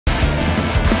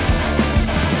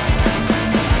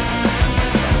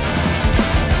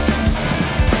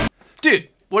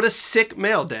what a sick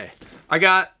mail day. I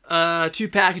got 2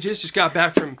 packages, just got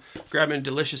back from grabbing a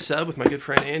delicious sub with my good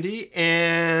friend Andy,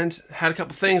 and had a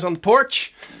couple things on the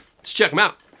porch. Let's check them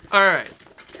out. All right,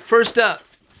 first up,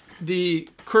 the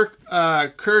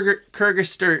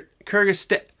Kyrgyzstan,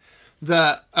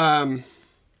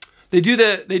 they do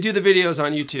the videos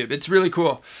on YouTube. It's really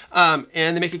cool, and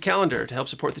they make a calendar to help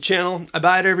support the channel. I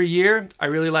buy it every year. I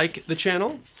really like the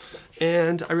channel,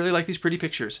 and I really like these pretty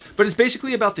pictures. But it's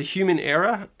basically about the human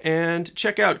era, and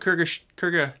check out check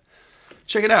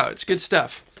it out. It's good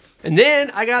stuff. And then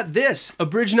I got this, a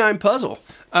Bridge 9 puzzle.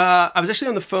 I was actually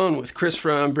on the phone with Chris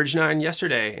from Bridge 9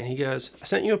 yesterday, and he goes, I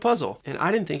sent you a puzzle, and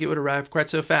I didn't think it would arrive quite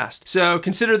so fast. So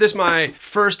consider this my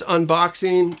first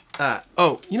unboxing.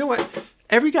 Oh, you know what?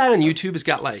 Every guy on YouTube has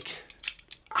got like,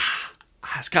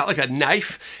 it's got like a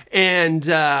knife, and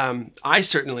I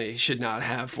certainly should not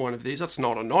have one of these. That's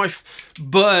not a knife.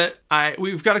 But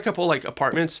we've got a couple like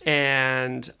apartments,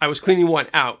 and I was cleaning one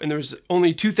out, and there was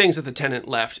only 2 things that the tenant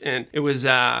left, and it was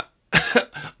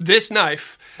this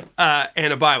knife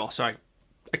and a Bible. So I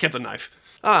kept the knife.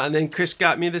 And then Chris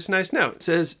got me this nice note. It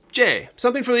says, Jay,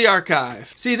 something for the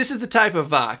archive. See, this is the type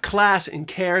of class and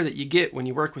care that you get when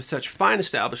you work with such fine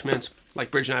establishments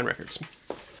like Bridge 9 Records.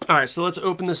 All right, so let's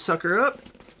open this sucker up.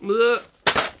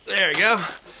 There we go.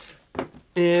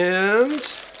 And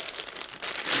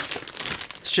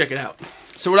let's check it out.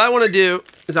 So what I want to do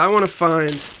is I want to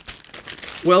find,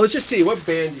 well, let's just see, what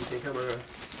band do you think I'm going to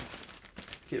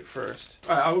get first?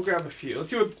 All right, I'll grab a few.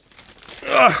 Let's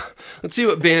see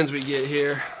what bands we get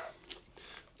here.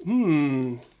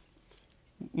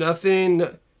 Nothing.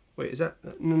 Wait, is that?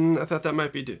 I thought that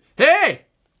might be due. Hey!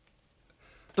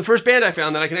 The first band I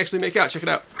found that I can actually make out. Check it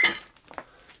out.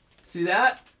 See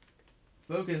that?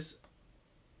 Focus.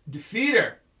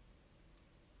 Defeater.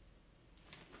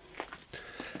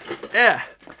 Yeah.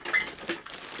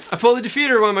 I pulled the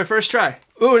Defeater on my first try.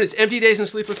 Ooh, and it's Empty Days and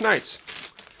Sleepless Nights.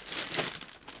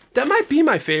 That might be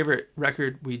my favorite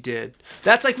record we did.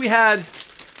 That's like we had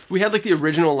like the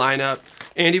original lineup.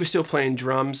 Andy was still playing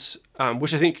drums,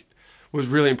 which I think was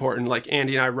really important. Like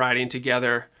Andy and I riding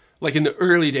together, like in the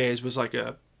early days, was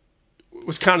kind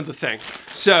of the thing.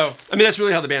 So, I mean, that's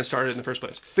really how the band started in the first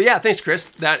place. But yeah, thanks, Chris.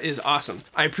 That is awesome.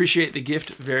 I appreciate the gift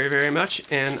very, very much,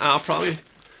 and I'll probably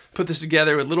put this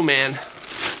together with little man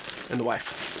and the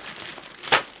wife.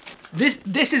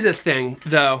 This is a thing,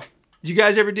 though. Do you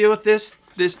guys ever deal with this?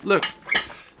 Look.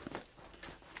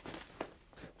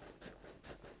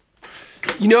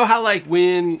 You know how like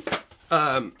when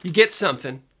you get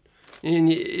something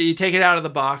and you take it out of the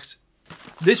box,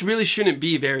 this really shouldn't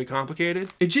be very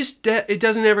complicated. It just, it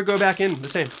doesn't ever go back in the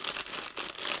same.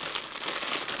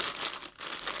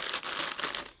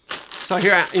 So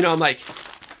here, you know, I'm like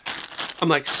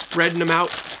spreading them out.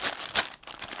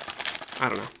 I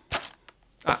don't know.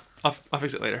 I'll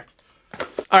fix it later.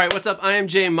 All right, what's up? I am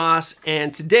Jay Moss,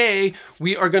 and today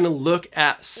we are gonna look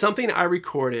at something I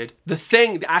recorded,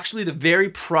 actually the very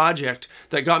project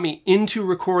that got me into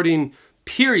recording,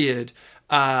 period,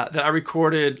 that I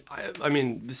recorded, I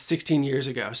mean, 16 years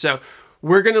ago. So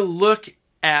we're gonna look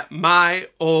at my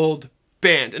old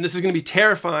band, and this is gonna be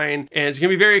terrifying, and it's gonna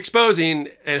be very exposing,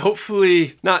 and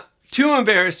hopefully not too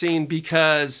embarrassing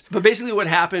but basically what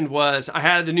happened was I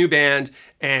had a new band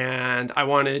and I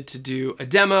wanted to do a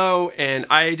demo, and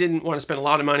I didn't want to spend a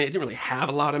lot of money. I didn't really have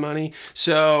a lot of money.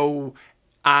 So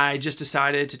I just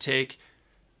decided to take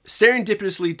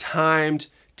serendipitously timed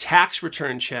tax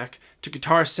return check to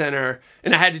Guitar Center,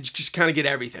 and I had to just kind of get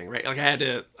everything, right? Like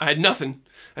I had nothing.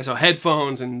 I saw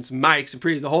headphones and some mics and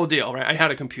pre's, the whole deal, right? I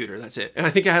had a computer, that's it. And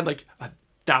I think I had like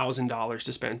 $1,000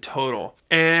 to spend total.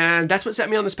 And that's what set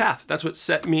me on this path. That's what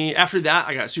set me, after that,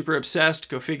 I got super obsessed,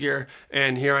 go figure,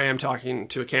 and here I am talking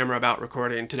to a camera about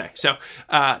recording today. So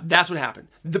that's what happened.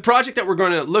 The project that we're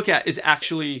going to look at is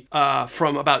actually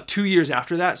from about 2 years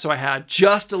after that. So I had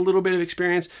just a little bit of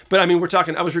experience, but I mean,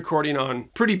 I was recording on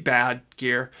pretty bad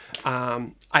gear.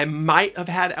 I might have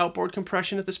had outboard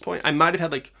compression at this point. I might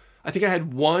have had I think I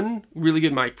had one really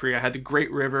good mic pre. I had the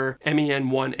Great River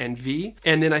MEN1NV,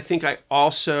 and then I think I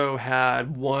also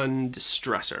had one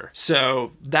distressor.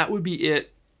 So that would be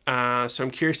it. So I'm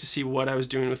curious to see what I was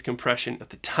doing with compression at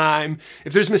the time.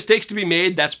 If there's mistakes to be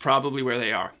made, that's probably where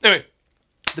they are. Anyway,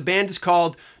 the band is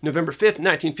called November 5th,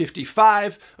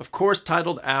 1955, of course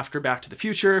titled after Back to the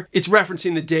Future. It's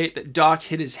referencing the date that Doc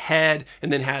hit his head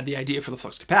and then had the idea for the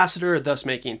flux capacitor, thus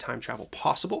making time travel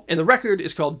possible. And the record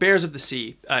is called Bears of the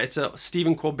Sea. It's a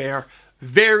Stephen Colbert,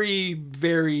 very,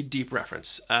 very deep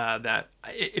reference that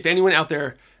if anyone out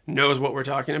there knows what we're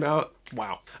talking about,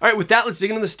 Wow. All right, with that, let's dig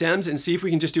into the stems and see if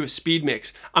we can just do a speed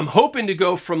mix. I'm hoping to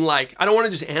go from like, I don't want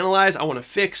to just analyze, I want to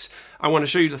fix, I want to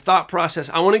show you the thought process.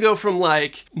 I want to go from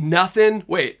like nothing,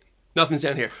 wait, nothing's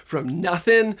down here, from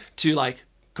nothing to like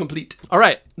complete. All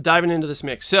right, diving into this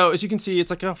mix. So as you can see, it's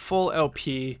like a full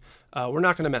LP. We're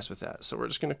not going to mess with that. So we're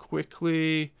just going to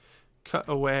quickly cut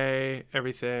away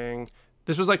everything.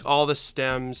 This was like all the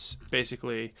stems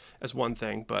basically as one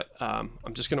thing, but I'm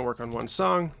just gonna work on one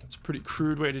song. It's a pretty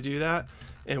crude way to do that.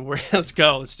 And let's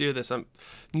go, let's do this. I'm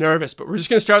nervous, but we're just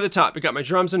gonna start at the top. We got my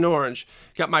drums in orange,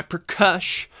 got my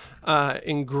percuss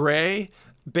in gray,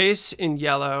 bass in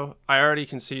yellow. I already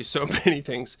can see so many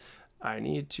things I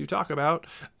need to talk about.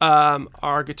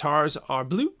 Our guitars are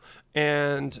blue,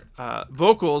 and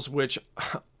vocals, which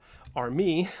are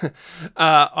me,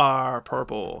 are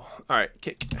purple. All right,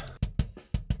 kick.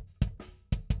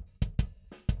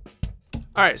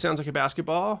 All right, sounds like a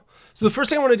basketball. So the first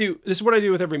thing I want to do, this is what I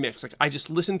do with every mix. Like I just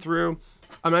listen through.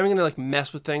 I'm not even gonna like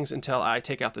mess with things until I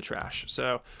take out the trash.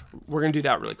 So we're gonna do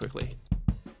that really quickly.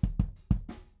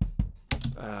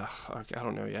 Okay, I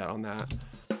don't know yet on that.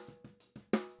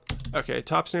 Okay,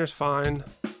 top snare's fine.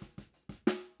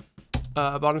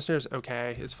 Bottom snare's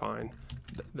okay, it's fine.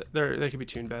 They could be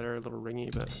tuned better, a little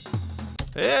ringy, but.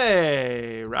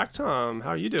 Hey, Rack Tom, how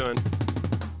are you doing?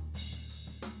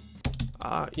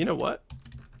 You know what?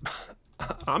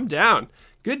 I'm down.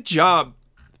 Good job,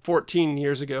 14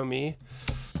 years ago me.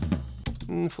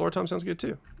 Floor tom sounds good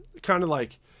too. Kind of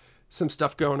like some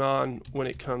stuff going on when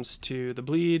it comes to the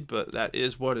bleed, but that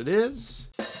is what it is.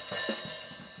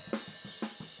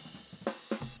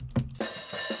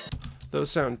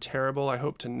 Those sound terrible. I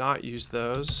hope to not use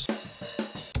those.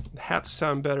 The hats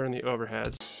sound better in the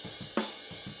overheads.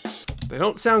 They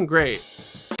don't sound great.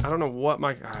 I don't know what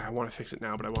I want to fix it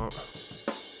now, but I won't.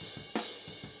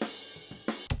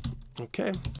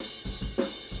 Okay.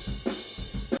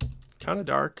 Kind of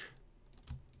dark.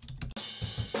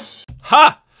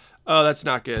 Ha! Oh, that's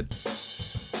not good.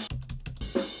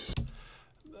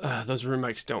 Those room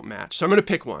mics don't match, so I'm gonna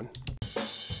pick one.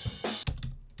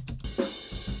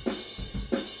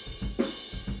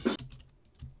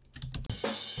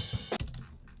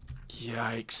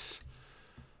 Yikes.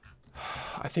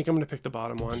 I think I'm gonna pick the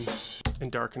bottom one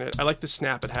and darken it. I like the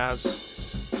snap it has.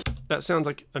 That sounds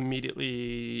like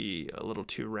immediately a little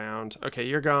too round. Okay,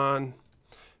 you're gone.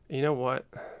 You know what?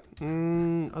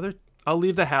 I'll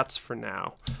leave the hats for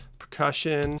now.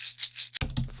 Percussion,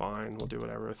 fine, we'll do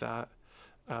whatever with that.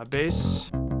 Bass.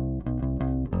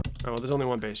 Oh, well, there's only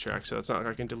one bass track, so it's not like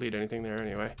I can delete anything there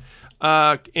anyway.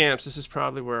 Amps, this is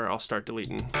probably where I'll start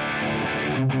deleting.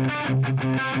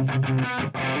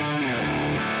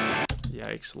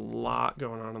 Yikes, a lot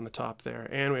going on the top there.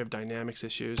 And we have dynamics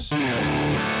issues.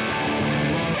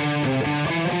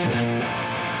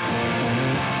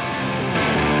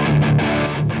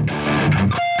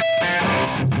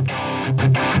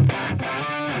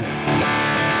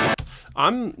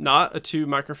 I'm not a 2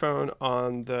 microphone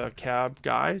on the cab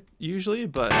guy usually,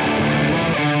 but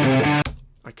I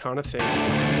kind of think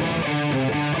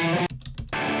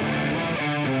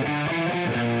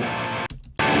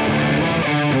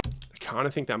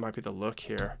that might be the look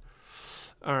here.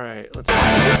 All right, let's.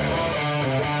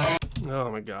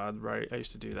 Oh my God, right? I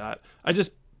used to do that. I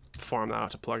just farm that out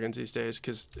to plugins these days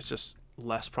because it's just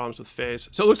less problems with phase.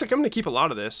 So it looks like I'm gonna keep a lot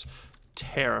of this.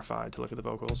 Terrified to look at the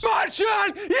vocals. Martian!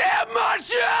 Yeah,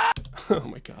 Martian! Oh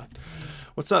my God.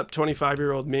 What's up,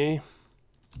 25-year-old me?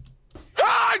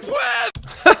 Hide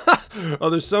with! Oh,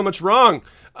 there's so much wrong.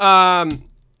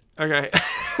 Okay.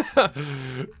 All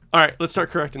right, let's start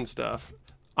correcting stuff.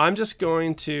 I'm just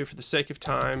going to, for the sake of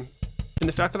time, and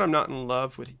the fact that I'm not in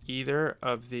love with either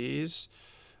of these,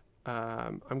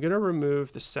 I'm gonna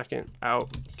remove the second out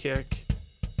kick.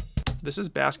 This is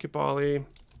basketball-y.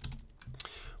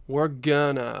 We're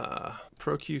gonna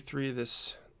Pro Q3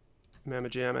 this Mamma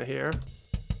Jamma here.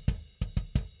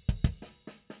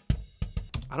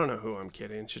 I don't know who I'm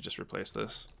kidding. Should just replace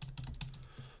this.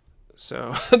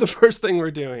 So the first thing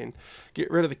we're doing,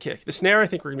 get rid of the kick. The snare I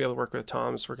think we're gonna be able to work with.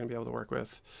 Toms we're gonna be able to work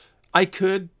with. I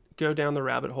could go down the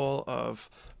rabbit hole of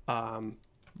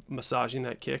massaging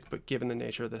that kick, but given the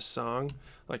nature of this song,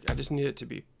 like I just need it to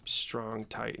be strong,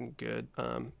 tight, and good,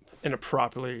 and a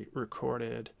properly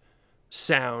recorded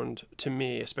sound, to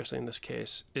me, especially in this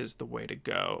case, is the way to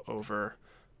go over,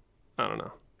 I don't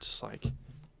know, just like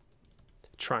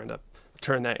trying to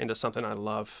turn that into something I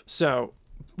love. So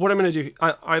what I'm going to do,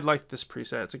 I like this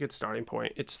preset. It's a good starting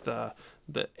point. It's the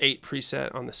 8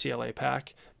 preset on the CLA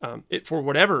pack. It, for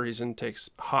whatever reason, takes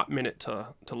a hot minute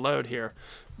to load here.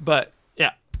 But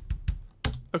yeah.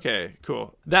 Okay,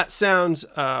 cool. That sounds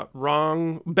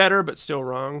wrong, better, but still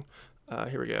wrong.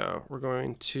 Here we go. We're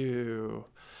going to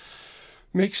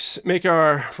make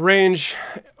our range,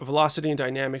 velocity, and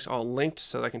dynamics all linked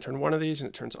so that I can turn one of these and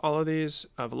it turns all of these.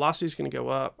 Velocity is going to go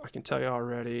up. I can tell you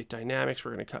already. Dynamics,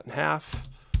 we're going to cut in half.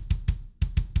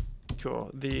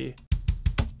 Cool. The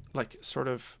like sort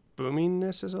of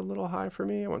boominess is a little high for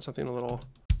me. I want something a little,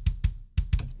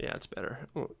 yeah, it's better.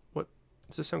 What,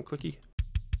 does this sound clicky?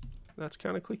 That's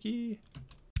kind of clicky.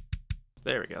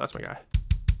 There we go. That's my guy.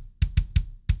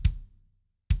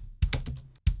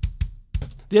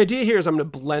 The idea here is I'm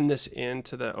going to blend this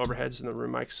into the overheads and the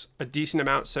room mics a decent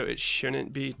amount, so it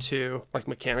shouldn't be too like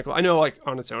mechanical. I know like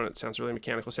on its own it sounds really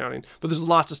mechanical sounding, but there's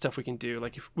lots of stuff we can do.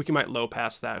 Like if we might low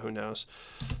pass that, who knows?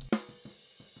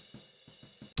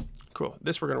 Cool.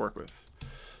 This we're going to work with.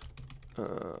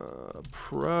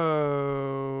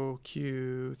 Pro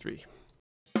Q3.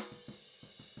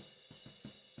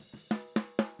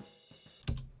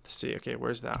 Let's see. Okay,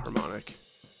 where's that harmonic?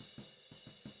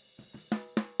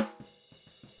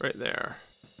 Right there.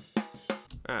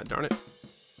 Ah, darn it.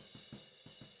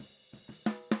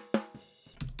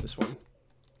 This one.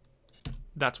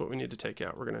 That's what we need to take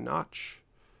out. We're going to notch.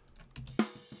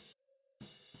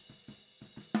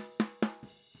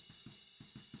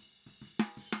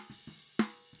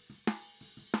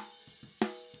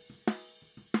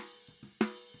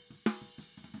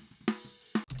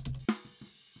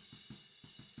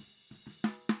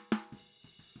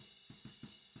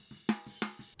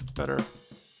 Better.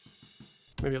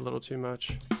 Maybe a little too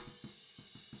much.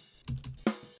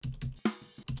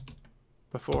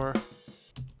 Before.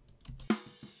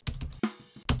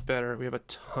 Better. We have a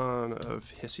ton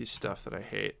of hissy stuff that I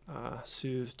hate.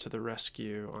 Soothe to the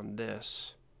rescue on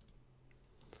this.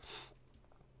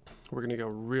 We're going to go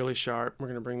really sharp. We're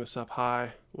going to bring this up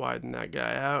high. Widen that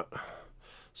guy out.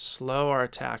 Slow our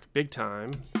attack big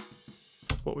time.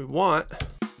 What we want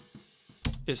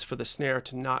is for the snare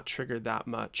to not trigger that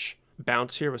much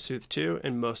bounce here with Soothe 2,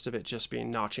 and most of it just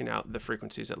being notching out the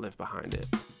frequencies that live behind it.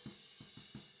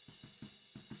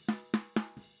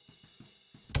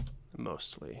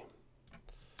 Mostly.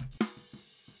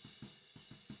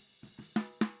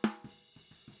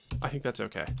 I think that's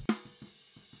okay.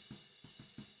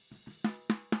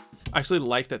 I actually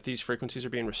like that these frequencies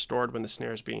are being restored when the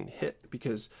snare is being hit,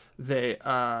 because they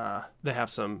have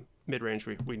some mid-range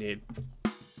we need.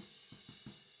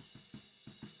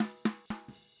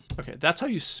 Okay, that's how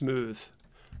you smooth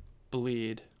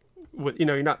bleed. You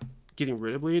know, you're not getting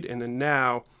rid of bleed. And then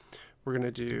now we're gonna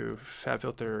do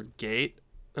FabFilter gate.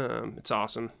 It's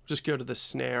awesome. Just go to the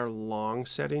snare long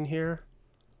setting here.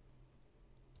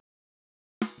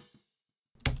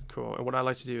 Cool. And what I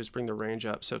like to do is bring the range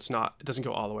up so it doesn't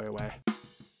go all the way away.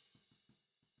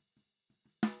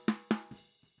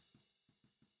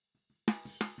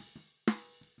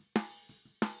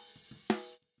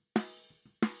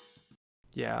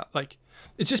 Yeah, like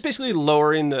it's just basically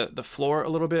lowering the floor a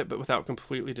little bit, but without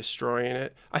completely destroying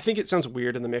it. I think it sounds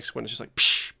weird in the mix when it's just like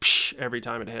psh, psh, every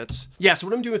time it hits. Yeah, so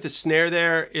what I'm doing with the snare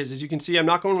there is, as you can see, I'm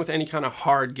not going with any kind of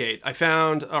hard gate. I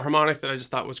found a harmonic that I just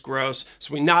thought was gross,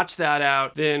 so we notched that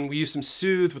out. Then we use some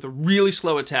soothe with a really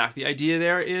slow attack. The idea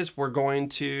there is we're going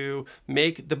to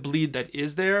make the bleed that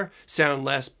is there sound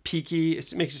less peaky.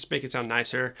 Just make it sound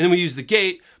nicer. And then we use the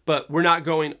gate, but we're not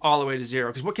going all the way to zero,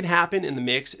 because what can happen in the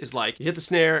mix is like you hit the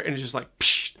snare and it's just like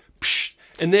psh, psh,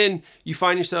 and then you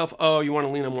find yourself, oh, you want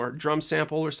to lean on more drum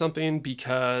sample or something,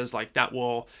 because like that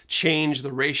will change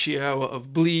the ratio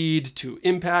of bleed to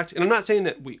impact. And I'm not saying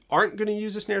that we aren't going to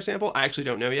use a snare sample. I actually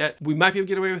don't know yet. We might be able to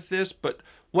get away with this, but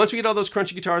once we get all those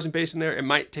crunchy guitars and bass in there, it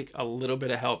might take a little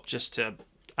bit of help just to,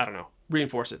 I don't know,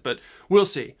 reinforce it, but we'll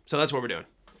see. So that's what we're doing.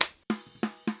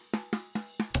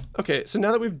 Okay, so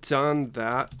now that we've done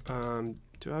that,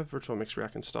 do I have Virtual Mix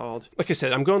Rack installed? Like I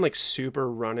said, I'm going like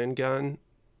super run and gun.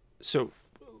 So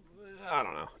I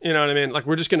don't know, you know what I mean? Like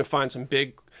we're just gonna find some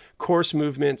big coarse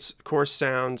movements, coarse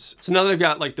sounds. So now that I've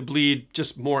got like the bleed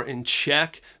just more in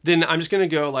check, then I'm just gonna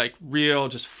go like real,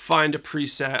 just find a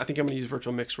preset. I think I'm gonna use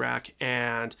Virtual Mix Rack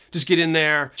and just get in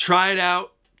there, try it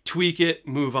out, tweak it,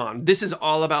 move on. This is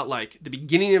all about like the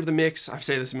beginning of the mix. I've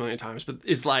said this a million times, but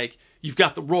it's like, you've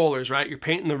got the rollers, right? You're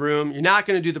painting the room. You're not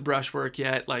gonna do the brush work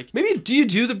yet. Like maybe, do you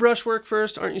do the brush work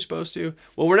first? Aren't you supposed to?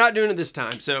 Well, we're not doing it this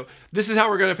time. So this is how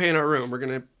we're gonna paint our room. We're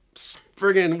gonna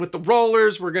friggin' with the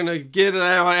rollers, we're gonna get it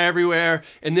out everywhere,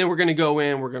 and then we're gonna go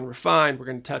in, we're gonna refine, we're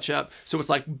gonna touch up. So it's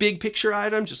like big picture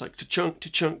items, just like to chunk, to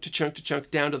chunk, to chunk, to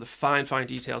chunk, down to the fine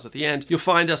details at the end. You'll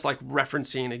find us like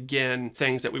referencing again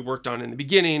things that we worked on in the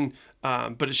beginning,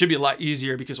 but it should be a lot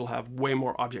easier because we'll have way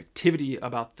more objectivity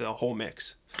about the whole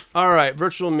mix. All right,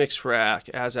 virtual mix rack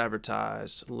as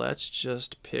advertised. Let's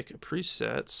just pick a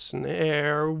preset.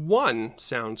 Snare 1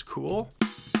 sounds cool,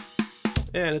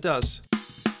 and it does.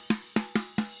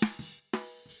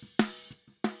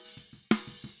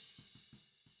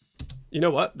 You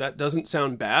know what? That doesn't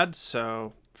sound bad,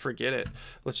 so forget it.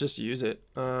 Let's just use it.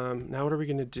 Now what are we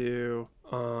gonna do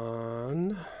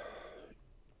on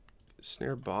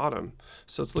snare bottom?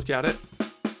 So let's look at it.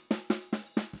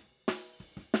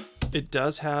 It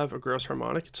does have a gross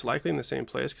harmonic. It's likely in the same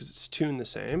place because it's tuned the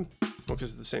same. Well,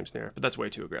 because it's the same snare, but that's way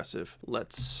too aggressive.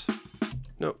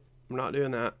 Nope, I'm not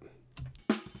doing that.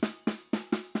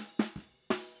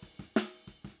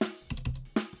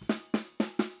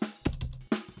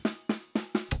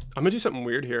 I'm gonna do something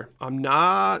weird here. I'm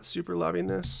not super loving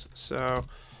this, so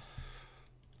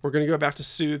we're gonna go back to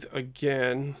soothe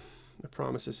again. I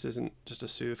promise this isn't just a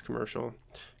soothe commercial.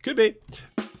 Could be.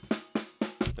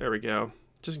 There we go.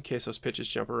 Just in case those pitches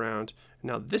jump around.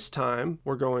 Now this time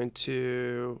we're going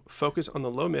to focus on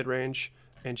the low mid range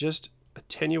and just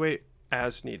attenuate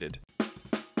as needed.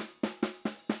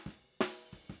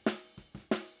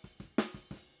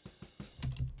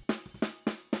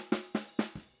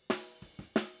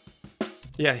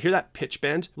 Yeah, hear that pitch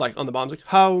bend, like on the bottom, like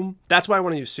home. That's why I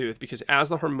want to use soothe, because as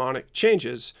the harmonic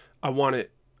changes, I want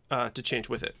it to change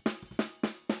with it.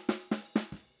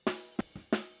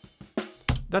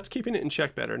 That's keeping it in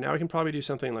check better. Now I can probably do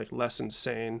something like less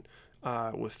insane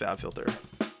with Fab Filter.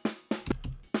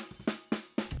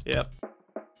 Yep.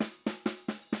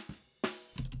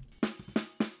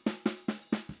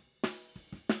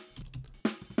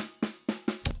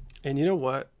 And you know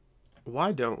what?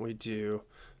 Why don't we do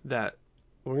that?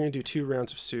 We're going to do 2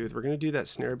 rounds of soothe. We're going to do that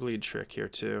snare bleed trick here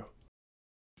too.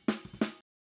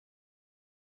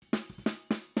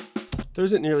 There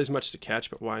isn't nearly as much to catch,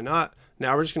 but why not?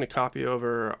 Now we're just going to copy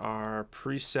over our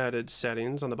presetted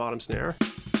settings on the bottom snare.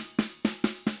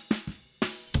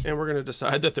 And we're going to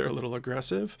decide that they're a little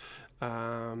aggressive.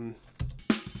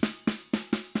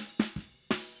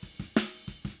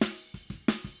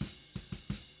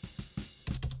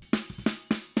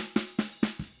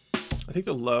 I think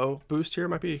the low boost here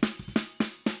might be,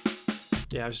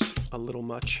 yeah, just a little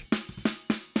much.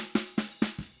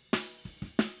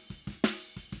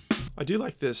 I do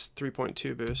like this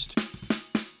 3.2 boost.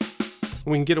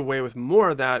 We can get away with more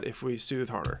of that if we soothe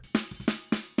harder.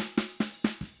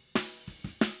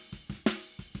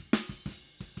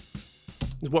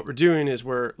 What we're doing is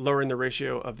we're lowering the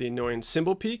ratio of the annoying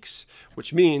cymbal peaks,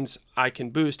 which means I can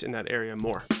boost in that area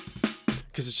more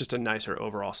because it's just a nicer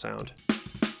overall sound.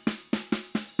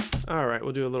 All right,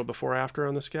 we'll do a little before after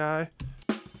on this guy.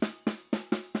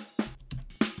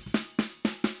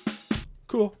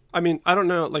 Cool. I mean, I don't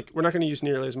know, like we're not going to use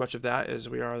nearly as much of that as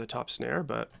we are the top snare,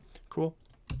 but cool.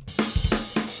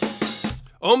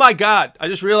 Oh my God, I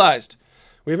just realized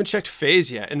we haven't checked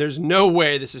phase yet, and there's no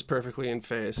way this is perfectly in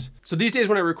phase. So these days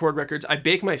when I record records, I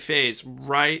bake my phase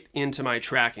right into my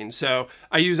tracking. So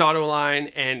I use auto-align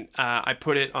and I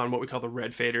put it on what we call the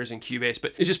red faders in Cubase,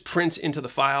 but it just prints into the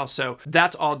file. So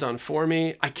that's all done for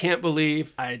me. I can't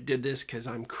believe I did this because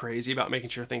I'm crazy about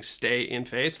making sure things stay in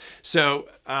phase. So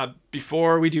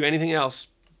before we do anything else,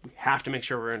 we have to make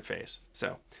sure we're in phase.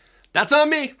 So that's on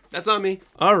me. That's on me.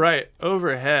 All right,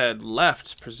 overhead,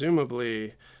 left,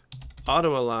 presumably.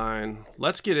 Auto align.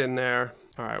 Let's get in there.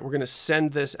 All right, we're going to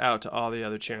send this out to all the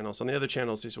other channels. On the other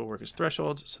channels, these will work as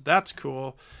thresholds, so that's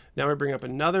cool. Now we bring up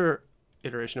another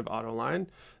iteration of auto align.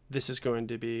 This is going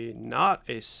to be not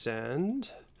a send,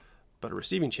 but a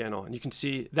receiving channel. And you can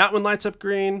see that one lights up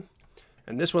green,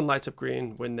 and this one lights up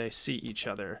green when they see each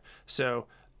other. So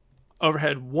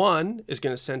overhead 1 is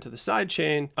going to send to the side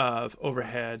chain of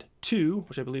overhead 2,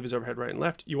 which I believe is overhead right and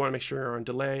left. You want to make sure you're on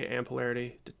delay and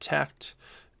polarity, detect,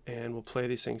 and we'll play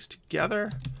these things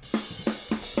together.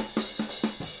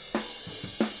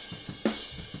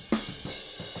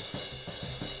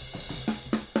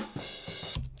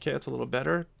 Okay, that's a little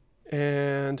better.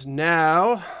 And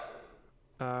now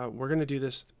we're going to do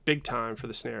this big time for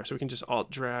the snare. So we can just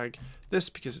alt drag this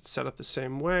because it's set up the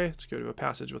same way. Let's go to a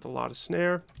passage with a lot of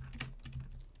snare.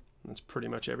 That's pretty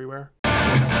much everywhere.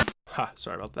 Ha,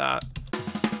 sorry about that.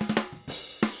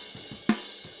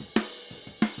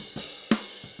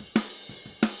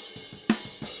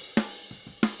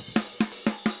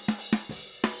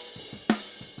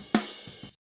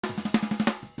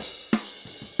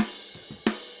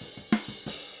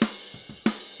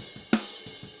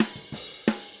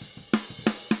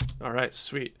 All right,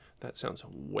 sweet. That sounds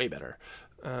way better.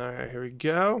 All right, here we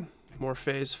go. More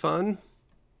phase fun.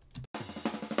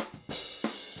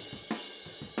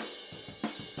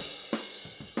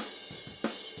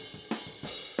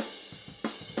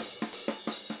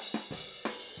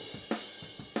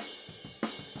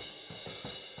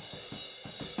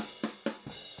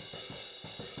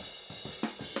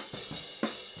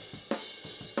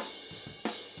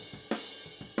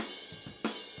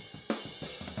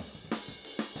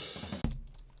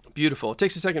 Beautiful. It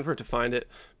takes a second for it to find it,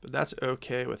 but that's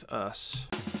okay with us.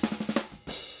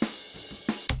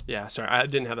 Yeah, sorry, I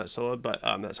didn't have that soloed, but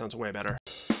that sounds way better.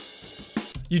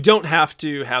 You don't have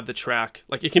to have the track,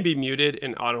 like it can be muted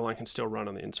and autoline can still run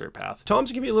on the insert path.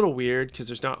 Toms can be a little weird because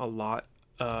there's not a lot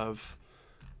of,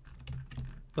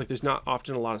 like there's not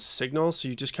often a lot of signal, so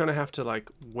you just kind of have to like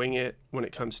wing it when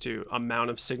it comes to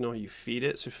amount of signal you feed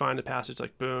it. So find a passage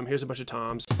like boom, here's a bunch of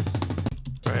toms.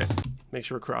 All right, make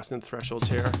sure we're crossing the thresholds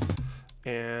here.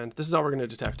 And this is all we're going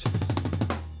to detect.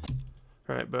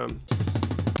 All right, boom.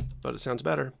 But it sounds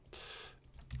better.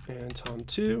 And tom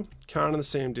 2, kind of the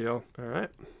same deal. All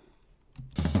right.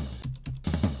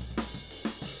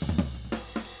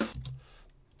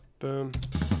 Boom.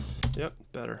 Yep,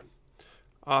 better.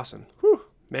 Awesome. Whew,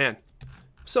 man. I'm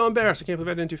so embarrassed. I can't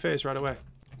believe I didn't do phase right away.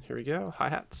 Here we go.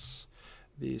 Hi-hats.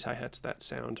 These hi-hats that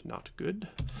sound not good.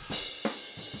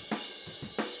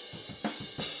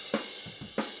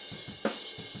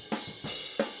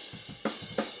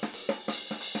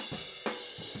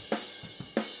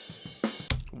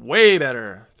 Way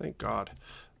better, thank God.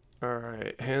 All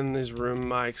right, and these room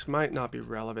mics might not be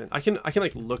relevant. I can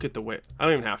like look at the wave. I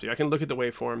don't even have to. I can look at the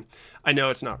waveform. I know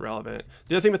it's not relevant.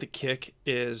 The other thing with the kick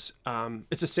is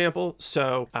it's a sample,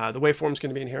 so the waveform is going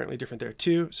to be inherently different there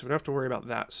too. So we don't have to worry about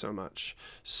that so much.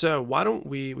 So why don't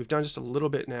we've done just a little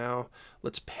bit now.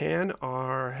 Let's pan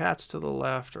our hats to the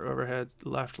left or overhead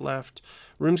left.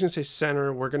 Room's gonna say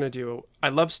center. We're gonna do. I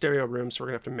love stereo rooms, so we're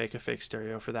gonna have to make a fake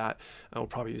stereo for that. We'll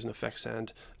probably use an effects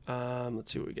end.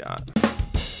 Let's see what we got.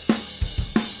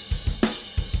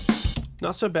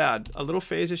 Not so bad. A little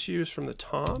phase issues from the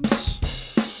toms.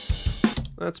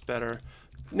 That's better.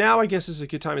 Now I guess is a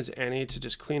good time as any to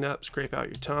just clean up, scrape out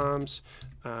your toms.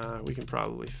 We can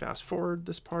probably fast forward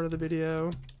this part of the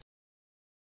video.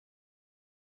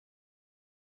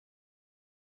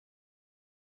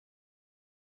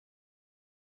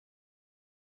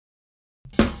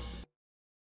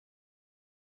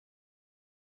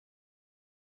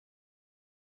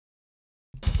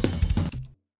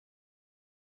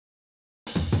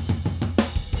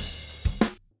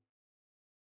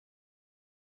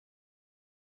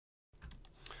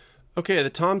 Okay, the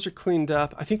toms are cleaned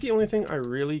up. I think the only thing I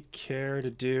really care to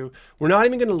do, we're not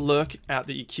even going to look at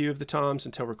the EQ of the toms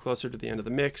until we're closer to the end of the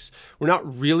mix. We're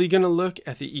not really going to look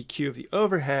at the EQ of the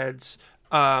overheads,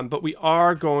 but we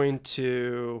are going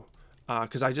to,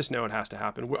 because I just know it has to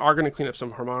happen, we are going to clean up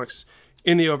some harmonics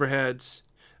in the overheads.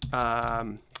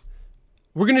 We're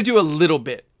going to do a little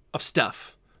bit of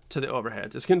stuff to the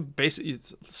overheads. It's going to basically,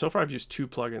 so far I've used 2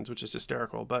 plugins, which is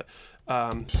hysterical, but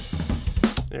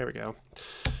there we go.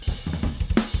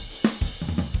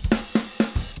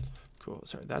 Cool,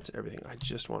 sorry, that's everything. I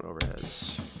just want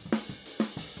overheads.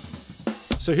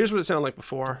 So here's what it sounded like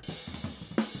before.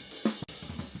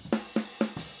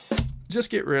 Just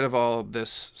get rid of all of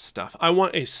this stuff. I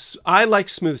like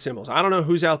smooth cymbals. I don't know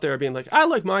who's out there being like, I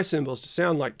like my cymbals to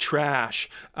sound like trash.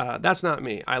 That's not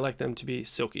me. I like them to be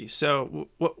silky. So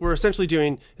what we're essentially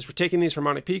doing is we're taking these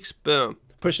harmonic peaks, boom,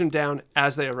 pushing them down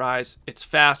as they arise. It's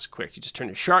fast, quick. You just turn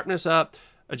your sharpness up,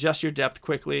 adjust your depth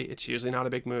quickly. It's usually not a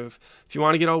big move. If you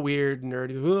want to get all weird,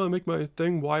 nerdy, oh, make my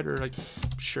thing wider, like,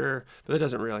 sure, but that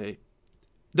doesn't really.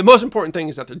 The most important thing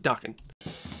is that they're ducking.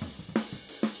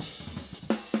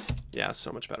 Yeah, it's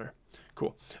so much better.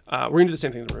 Cool. We're gonna do the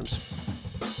same thing in the rooms.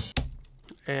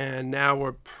 And now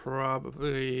we're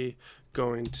probably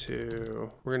going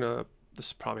to,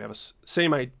 this probably have a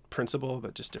same principle,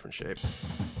 but just different shape.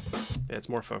 Yeah, it's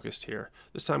more focused here.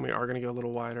 This time we are gonna go a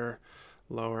little wider.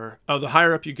 Lower. Oh, the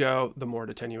higher up you go, the more it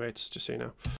attenuates, just so you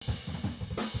know.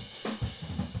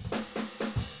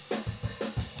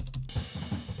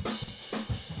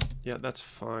 Yeah, that's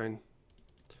fine.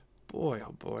 Boy,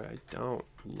 oh boy, I don't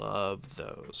love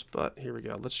those. But here we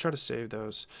go. Let's try to save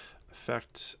those.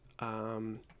 Effect.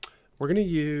 We're going to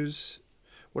use,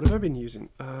 what have I been using?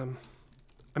 I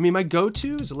mean, my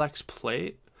go-to is Lex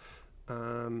Plate.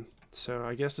 So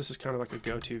I guess this is kind of like a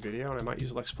go-to video, and I might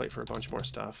use Lex Plate for a bunch more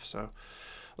stuff. So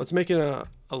let's make it a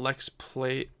Lex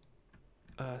Plate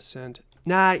send.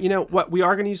 Nah, you know what? We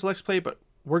are going to use Lex Plate, but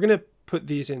we're going to put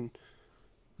these in.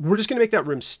 We're just going to make that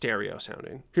room stereo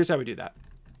sounding. Here's how we do that.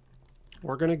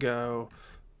 we're gonna go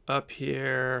up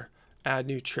here, add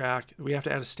new track. We have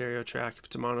to add a stereo track. If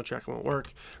it's a mono track, it won't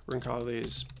work. We're gonna call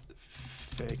these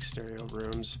fake stereo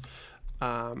rooms.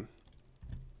 And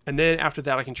then after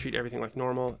that, I can treat everything like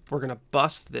normal. We're gonna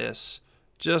bust this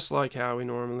just like how we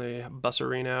normally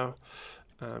busserino.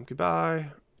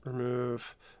 Goodbye,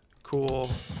 remove, cool.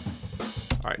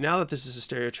 All right, now that this is a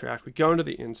stereo track, we go into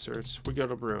the inserts, we go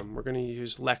to room. We're gonna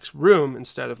use Lex Room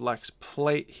instead of Lex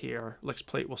Plate here. Lex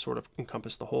Plate will sort of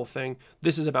encompass the whole thing.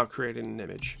 This is about creating an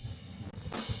image.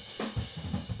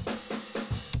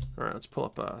 All right, let's pull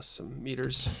up some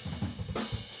meters.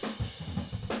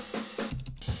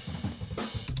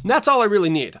 And that's all I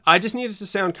really need. I just need it to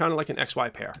sound kind of like an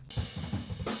XY pair.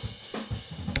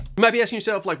 You might be asking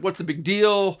yourself, like, what's the big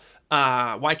deal?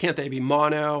 Why can't they be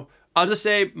mono? I'll just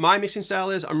say my mixing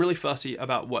style is I'm really fussy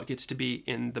about what gets to be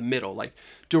in the middle, like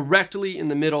directly in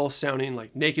the middle, sounding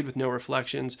like naked with no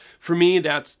reflections. For me,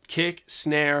 that's kick,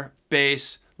 snare,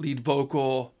 bass, lead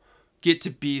vocal, get to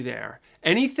be there.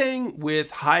 Anything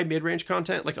with high mid-range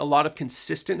content, like a lot of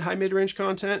consistent high mid-range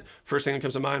content, first thing that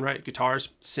comes to mind, right? Guitars,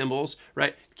 cymbals,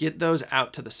 right? Get those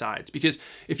out to the sides. Because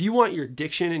if you want your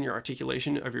diction and your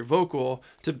articulation of your vocal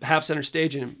to have center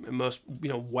stage in most,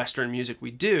 Western music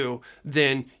we do,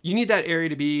 then you need that area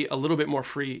to be a little bit more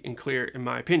free and clear, in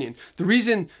my opinion. The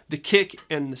reason the kick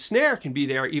and the snare can be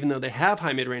there, even though they have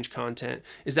high mid-range content,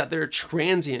 is that they're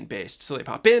transient based. So they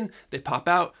pop in, they pop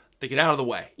out, they get out of the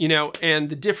way, and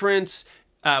the difference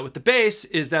with the bass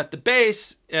is that the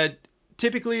bass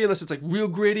typically, unless it's like real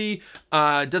gritty,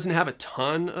 doesn't have a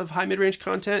ton of high mid-range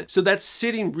content. So that's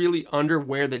sitting really under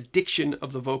where the diction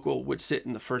of the vocal would sit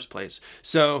in the first place.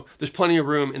 So there's plenty of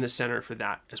room in the center for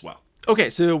that as well.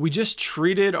 Okay, so we just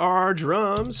treated our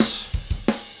drums.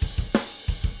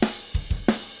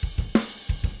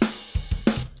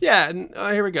 Yeah, and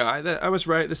here we go. I was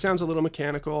right. This sounds a little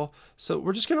mechanical. So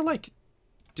we're just gonna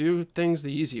do things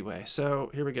the easy way. So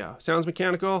here we go. Sounds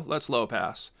mechanical. Let's low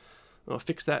pass. I'll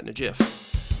fix that in a jiff.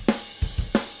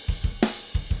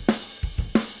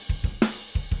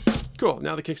 Cool.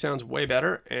 Now the kick sounds way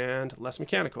better and less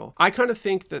mechanical. I kind of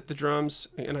think that the drums,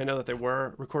 and I know that they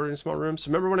were recorded in small rooms. So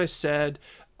remember when I said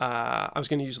I was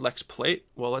going to use Lex Plate?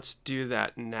 Well, let's do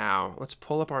that now. Let's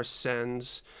pull up our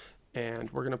sends and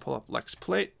we're going to pull up Lex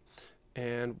Plate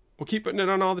and we'll keep putting it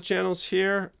on all the channels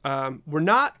here. We're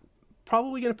not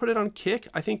probably going to put it on kick.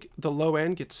 I think the low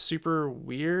end gets super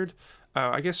weird.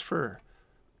 I guess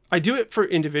I do it for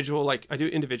individual, like I do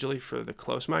it individually for the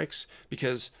close mics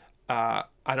because I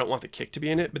don't want the kick to be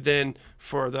in it. But then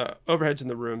for the overheads in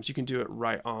the rooms, you can do it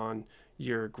right on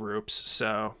your groups.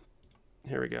 So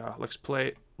here we go. Lex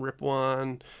Plate, rip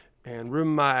one, and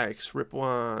room mics, rip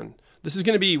one. This is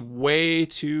going to be way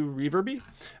too reverby.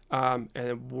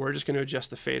 And we're just going to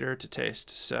adjust the fader to taste.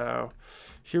 So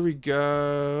here we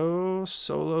go.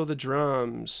 Solo the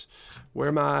drums.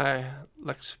 Where my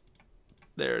Lex?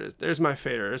 There it is. There's my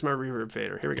fader. There's my reverb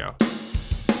fader. Here we go.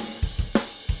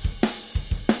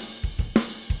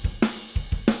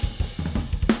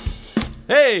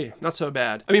 Hey, not so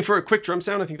bad. I mean, for a quick drum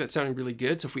sound, I think that's sounding really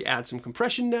good. So if we add some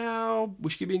compression now,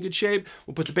 we should be in good shape.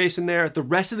 We'll put the bass in there. The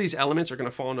rest of these elements are going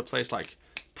to fall into place like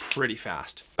pretty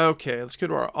fast. Okay, let's go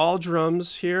to our all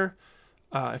drums here.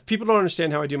 If people don't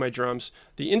understand how I do my drums,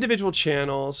 the individual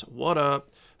channels, what up,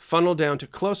 funnel down to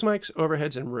close mics,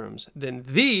 overheads, and rooms. Then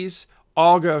these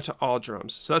all go to all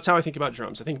drums. So that's how I think about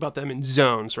drums. I think about them in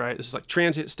zones, right? This is like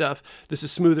transient stuff, this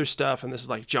is smoother stuff, and this is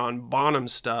like John Bonham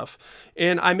stuff.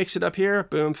 And I mix it up here,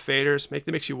 boom, faders, make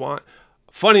the mix you want.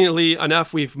 Funnily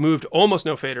enough, we've moved almost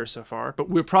no faders so far, but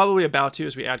we're probably about to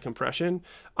as we add compression.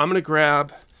 I'm gonna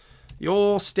grab the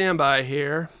old standby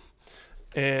here,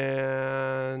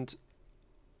 and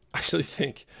I actually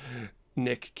think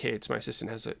Nick Cates, my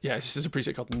assistant, has this is a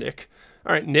preset called Nick.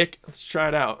 All right, Nick, let's try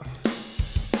it out.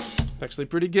 Actually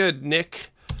pretty good, Nick.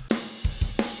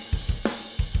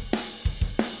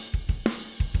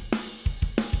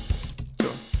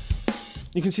 So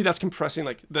you can see that's compressing,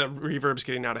 like the reverb's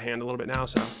getting out of hand a little bit now,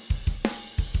 so.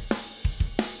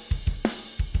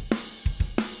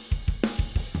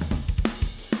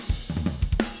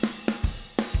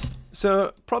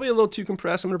 So probably a little too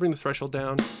compressed. I'm gonna bring the threshold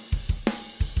down.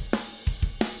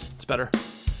 It's better.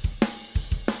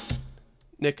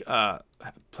 Nick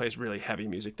plays really heavy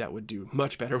music that would do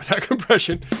much better without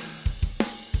compression.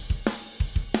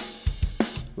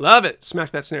 Love it.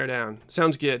 Smack that snare down.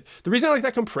 Sounds good. The reason I like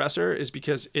that compressor is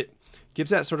because it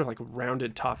gives that sort of like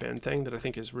rounded top end thing that I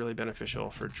think is really beneficial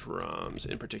for drums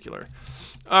in particular.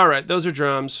 All right, those are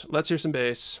drums. Let's hear some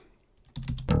bass.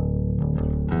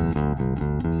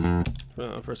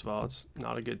 Well, first of all, it's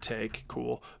not a good take.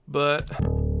 Cool. But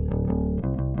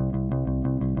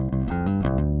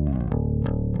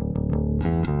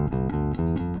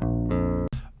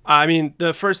I mean,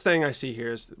 the first thing I see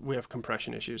here is we have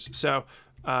compression issues. So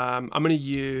I'm going to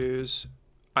use,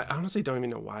 I honestly don't even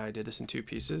know why I did this in 2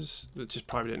 pieces. It just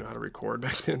probably didn't know how to record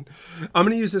back then. I'm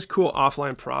going to use this cool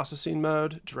offline processing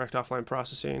mode, direct offline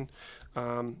processing.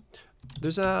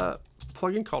 There's a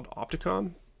plugin called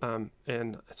Opticom,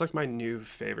 and it's like my new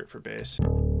favorite for bass.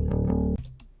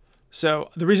 So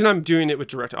the reason I'm doing it with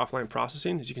direct offline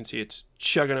processing, as you can see, it's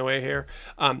chugging away here.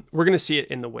 We're going to see it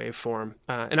in the waveform.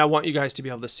 And I want you guys to be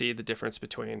able to see the difference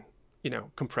between, you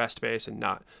know, compressed bass and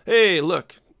not. Hey,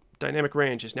 look, dynamic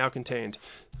range is now contained.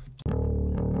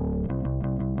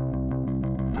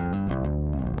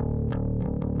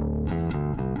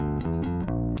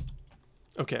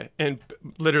 Okay, and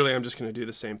literally I'm just going to do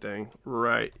the same thing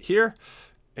right here.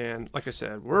 And like I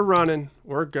said, we're running,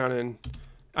 we're gunning.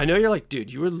 I know you're like,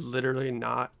 dude, you were literally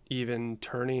not even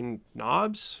turning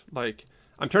knobs. Like,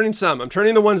 I'm turning some. I'm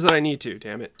turning the ones that I need to,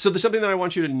 damn it. So there's something that I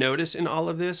want you to notice in all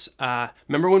of this.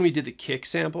 Remember when we did the kick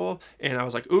sample and I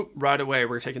was like, oop, right away,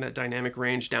 we're taking that dynamic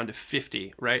range down to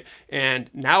 50, right? And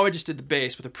now I just did the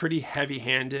bass with a pretty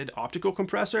heavy-handed optical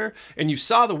compressor, and you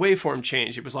saw the waveform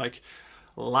change. It was like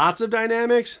lots of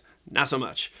dynamics, not so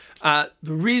much. The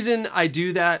reason I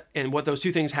do that and what those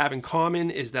two things have in common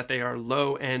is that they are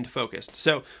low end focused.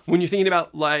 So when you're thinking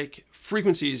about like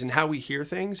frequencies and how we hear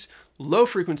things, low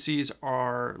frequencies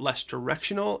are less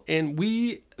directional, and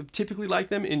we typically like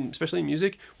them especially in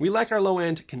music. We like our low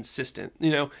end consistent.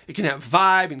 You know, it can have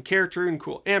vibe and character and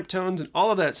cool amp tones and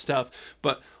all of that stuff,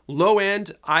 but low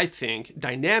end, I think,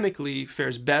 dynamically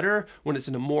fares better when it's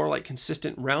in a more like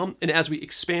consistent realm. And as we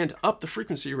expand up the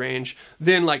frequency range,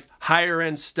 then like higher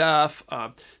end stuff,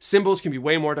 cymbals can be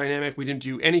way more dynamic. We didn't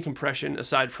do any compression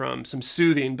aside from some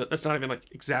soothing, but that's not even like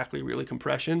exactly really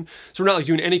compression. So we're not like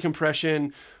doing any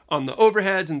compression on the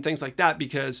overheads and things like that,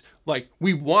 because like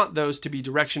we want those to be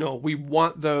directional. We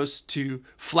want those to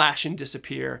flash and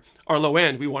disappear. Our low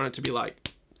end, we want it to be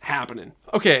like happening.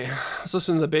 Okay, let's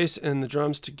listen to the bass and the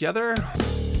drums together.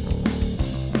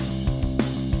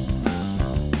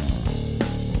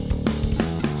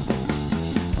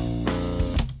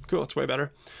 Cool, it's way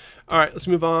better. All right, let's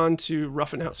move on to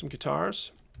roughing out some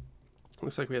guitars.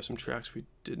 Looks like we have some tracks we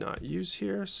did not use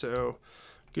here, so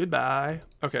goodbye.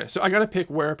 Okay, so I gotta pick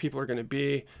where people are gonna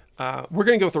be. We're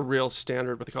gonna go with a real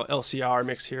standard, what they call LCR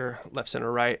mix here, left,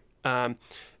 center, right.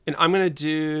 And I'm gonna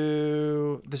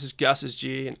do, this is Gus's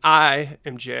G and I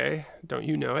am J, don't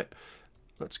you know it.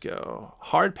 Let's go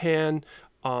hard pan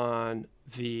on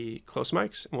the close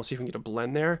mics and we'll see if we can get a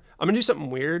blend there. I'm gonna do something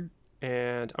weird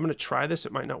and I'm gonna try this,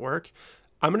 it might not work.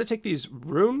 I'm gonna take these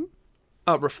room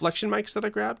reflection mics that I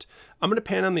grabbed. I'm gonna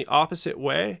pan them the opposite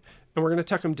way and we're gonna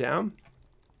tuck them down.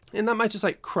 And that might just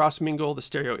like cross mingle the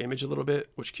stereo image a little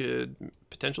bit, which could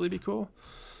potentially be cool.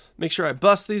 Make sure I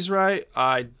bust these right.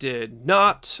 I did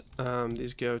not.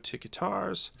 These go to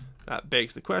guitars. That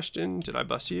begs the question, did I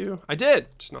bust you? I did,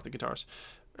 just not the guitars.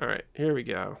 All right, here we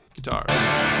go, guitars.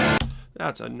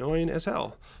 That's annoying as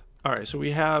hell. All right, so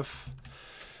we have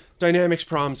dynamics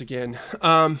problems again.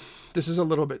 This is a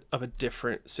little bit of a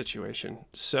different situation.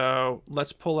 So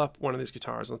let's pull up one of these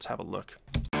guitars. Let's have a look.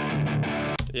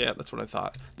 Yeah, that's what I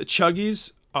thought. The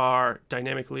chuggies are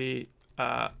dynamically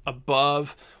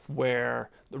above where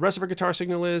the rest of our guitar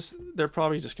signal is. They're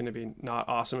probably just going to be not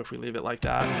awesome if we leave it like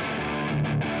that.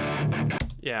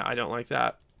 Yeah, I don't like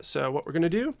that. So what we're going to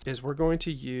do is we're going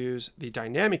to use the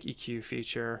dynamic EQ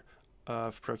feature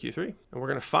of Pro Q3, and we're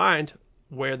going to find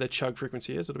where the chug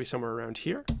frequency is. It'll be somewhere around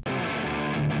here.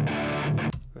 Yeah,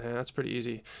 that's pretty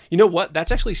easy. You know what?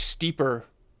 That's actually steeper.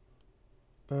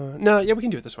 No, yeah, we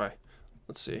can do it this way.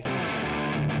 Let's see.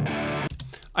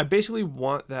 I basically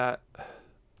want that. I'm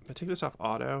gonna take this off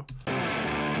auto.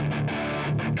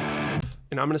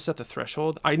 And I'm gonna set the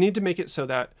threshold. I need to make it so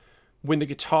that when the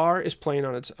guitar is playing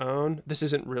on its own, this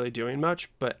isn't really doing much,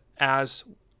 but as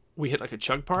we hit like a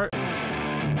chug part,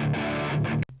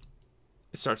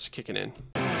 it starts kicking in.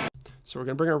 So we're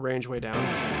gonna bring our range way down.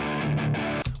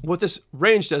 What this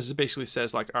range does is it basically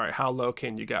says like, all right, how low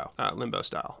can you go? Limbo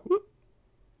style. Whoop.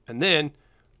 And then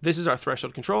this is our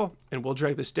threshold control, and we'll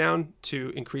drag this down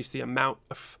to increase the amount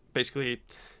of basically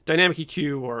dynamic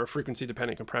EQ or frequency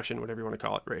dependent compression, whatever you want to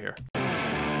call it, right here.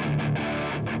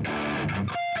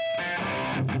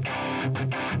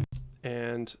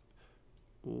 And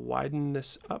widen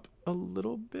this up a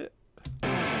little bit.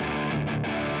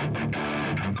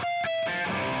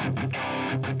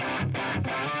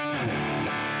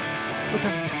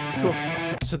 Okay, cool.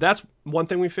 So that's one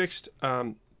thing we fixed.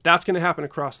 That's going to happen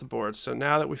across the board. So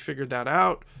now that we figured that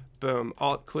out, boom,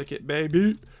 alt click it,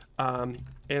 baby. And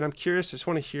I'm curious, I just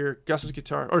want to hear Gus's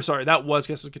guitar, or sorry, that was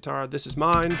Gus's guitar. This is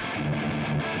mine.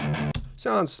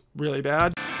 Sounds really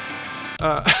bad.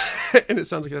 And it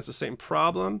sounds like it has the same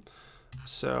problem.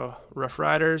 So Rough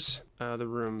Riders, the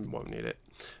room won't need it.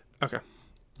 Okay.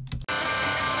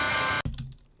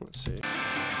 Let's see.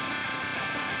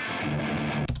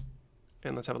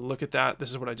 And let's have a look at that. This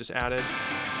is what I just added.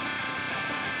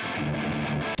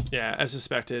 Yeah, as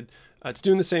suspected. It's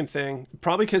doing the same thing,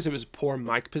 probably because it was poor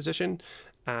mic position.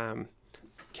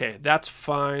 Okay, that's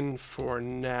fine for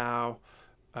now.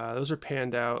 Those are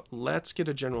panned out. Let's get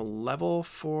a general level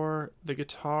for the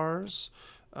guitars.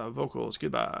 Vocals,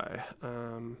 goodbye.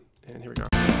 And here we go.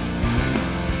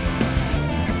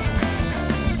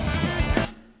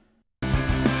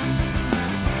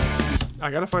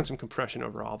 I gotta find some compression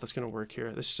overall that's gonna work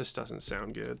here. This just doesn't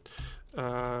sound good.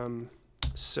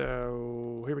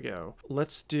 So here we go.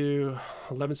 Let's do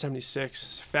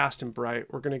 1176, fast and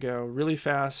bright. We're gonna go really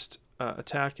fast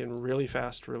attack and really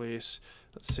fast release.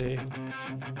 Let's see.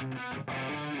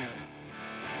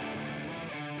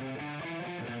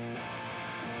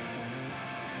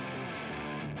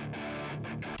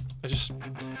 I just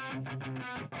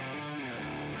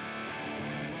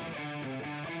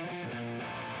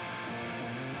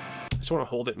want to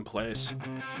hold it in place.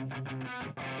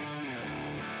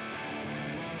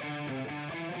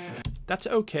 That's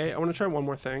okay. I want to try one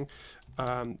more thing.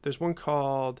 There's one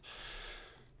called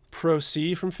Pro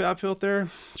C from FabFilter.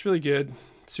 It's really good.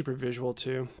 Super visual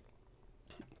too.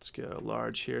 Let's go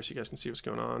large here so you guys can see what's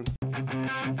going on.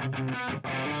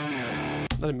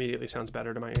 That immediately sounds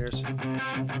better to my ears.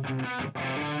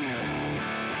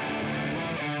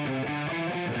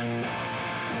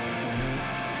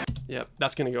 Yep,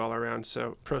 that's going to go all around.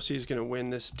 So Pro C is going to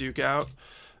win this Duke out.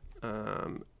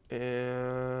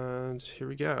 And here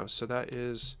we go. So that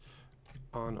is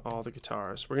on all the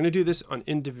guitars. We're going to do this on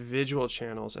individual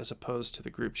channels as opposed to the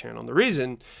group channel. And the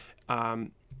reason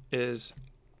is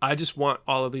I just want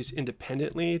all of these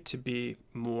independently to be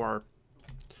more,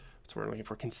 what's the word I'm looking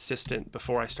for, consistent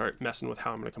before I start messing with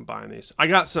how I'm going to combine these. I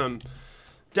got some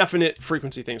definite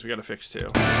frequency things we got to fix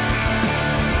too.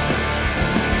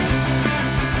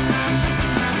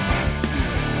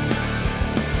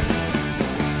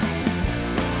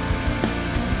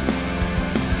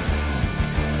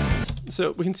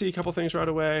 So we can see a couple things right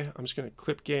away. I'm just going to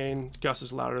clip gain. Gus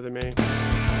is louder than me.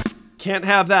 Can't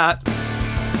have that.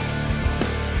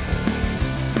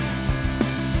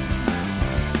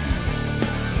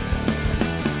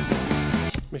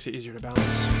 Makes it easier to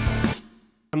balance.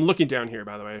 I'm looking down here,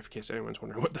 by the way, in case anyone's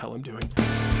wondering what the hell I'm doing.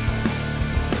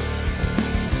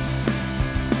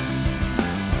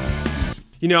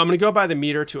 You know, I'm going to go by the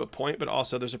meter to a point, but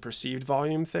also there's a perceived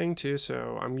volume thing too,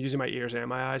 so I'm using my ears and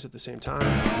my eyes at the same time.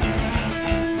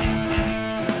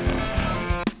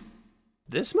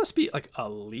 This must be like a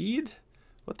lead?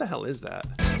 What the hell is that?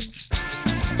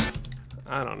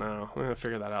 I don't know. I'm going to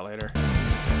figure that out later.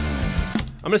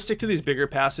 I'm going to stick to these bigger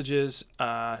passages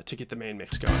to get the main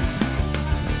mix going.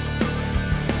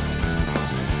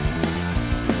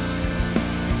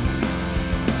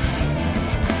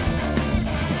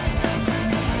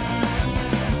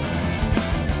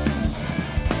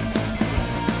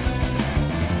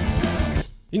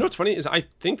 You know what's funny is I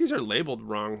think these are labeled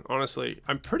wrong, honestly.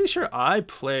 I'm pretty sure I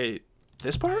play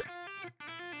this part.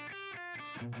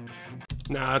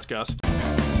 Nah, that's Gus.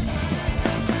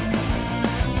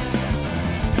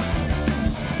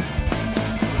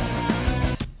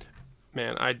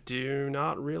 Man, I do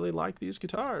not really like these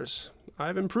guitars.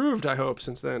 I've improved, I hope,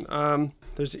 since then.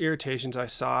 There's irritations I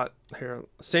saw it here.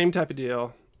 Same type of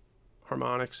deal.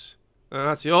 Harmonics.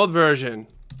 That's the old version.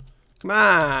 Come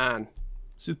on.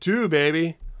 It's a 2,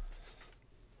 baby.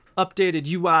 Updated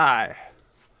UI.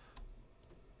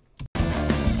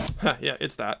 Yeah,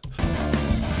 it's that.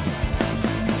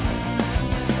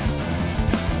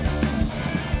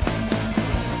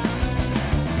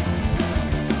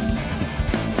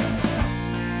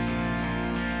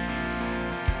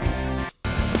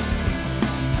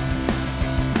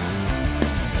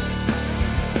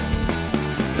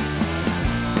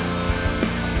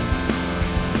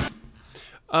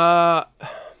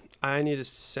 I need to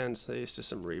sense these to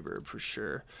some reverb for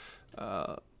sure.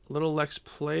 Little Lex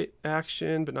plate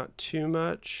action, but not too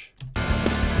much.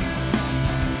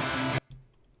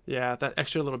 Yeah, that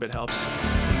extra little bit helps.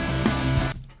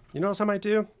 You know what else I might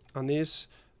do on these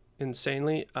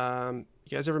insanely? You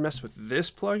guys ever mess with this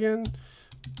plugin?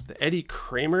 The Eddie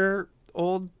Kramer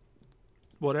old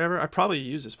whatever? I probably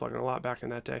used this plugin a lot back in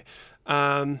that day.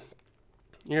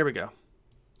 Here we go.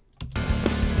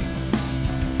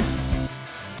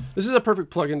 This is a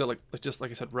perfect plugin to just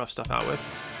like I said, rough stuff out with.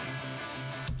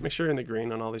 Make sure you're in the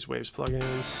green on all these Waves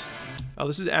plugins. Oh,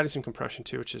 this is adding some compression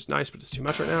too, which is nice, but it's too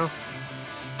much right now.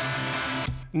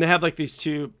 And they have like these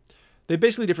two, they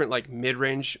basically different like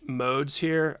mid-range modes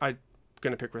here. I'm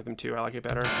gonna pick rhythm 2. I like it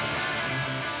better.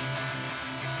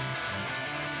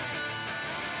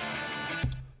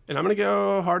 And I'm gonna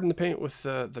go hard in the paint with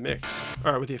the mix,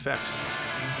 or with the effects.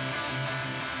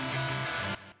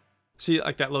 See,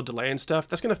 like that little delay and stuff,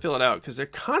 that's gonna fill it out because they're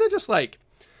kind of just like,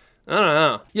 I don't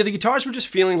know. Yeah, the guitars were just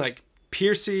feeling like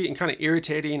piercy and kind of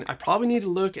irritating. I probably need to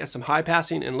look at some high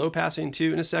passing and low passing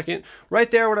too in a second.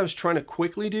 Right there, what I was trying to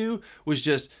quickly do was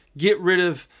just get rid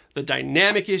of the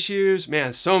dynamic issues.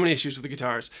 Man, so many issues with the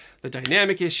guitars. The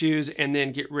dynamic issues, and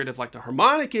then get rid of like the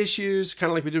harmonic issues, kind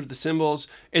of like we did with the cymbals,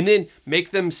 and then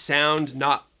make them sound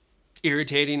not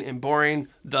irritating and boring,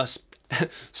 thus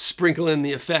sprinkle in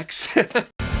the effects.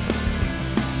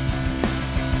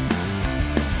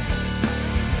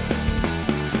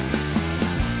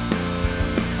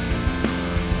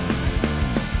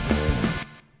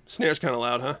 Snare's kind of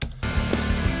loud, huh?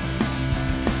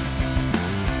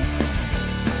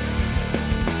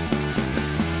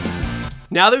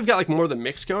 Now that we've got like more of the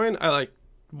mix going, I like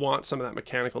want some of that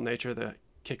mechanical nature to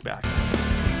kick back.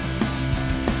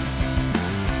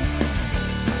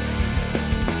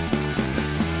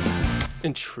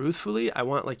 And truthfully, I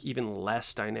want like even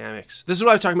less dynamics. This is what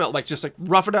I was talking about, like just like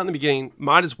rough it out in the beginning.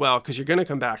 Might as well, because you're gonna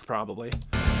come back probably.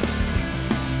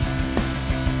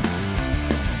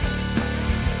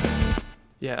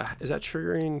 Yeah, is that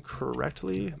triggering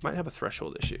correctly? Might have a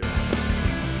threshold issue.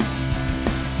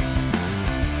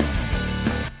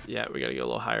 Yeah, we gotta go a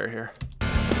little higher here.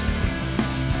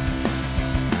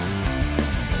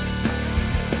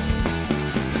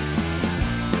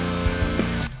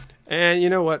 And you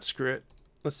know what? Screw it.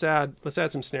 Let's add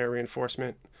some snare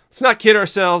reinforcement. Let's not kid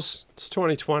ourselves. It's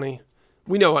 2020.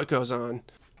 We know what goes on.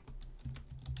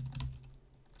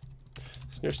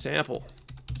 Snare sample.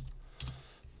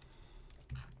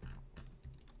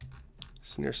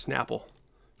 Snare Snapple.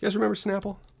 You guys remember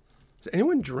Snapple? Does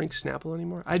anyone drink Snapple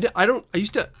anymore? I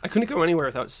couldn't go anywhere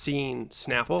without seeing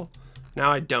Snapple.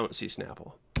 Now I don't see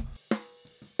Snapple.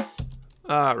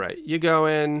 All right, you go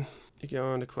into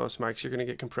close mics. You're gonna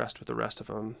get compressed with the rest of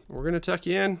them. We're gonna tuck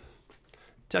you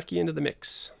into the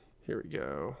mix. Here we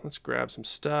go. Let's grab some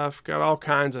stuff. Got all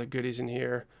kinds of goodies in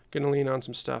here. Gonna lean on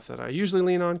some stuff that I usually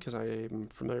lean on because I am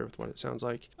familiar with what it sounds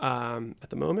like at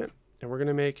the moment. And we're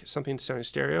gonna make something sounding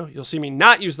stereo. You'll see me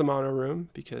not use the mono room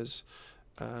because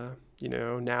you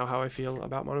know now how I feel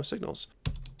about mono signals.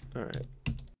 All right.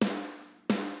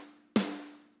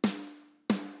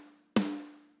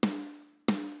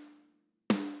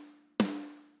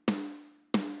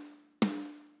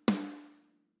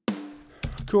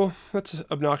 Cool, that's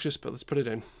obnoxious, but let's put it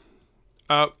in.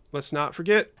 Let's not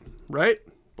forget, right?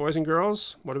 Boys and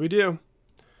girls, what do?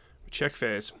 We check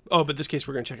phase. Oh, but in this case,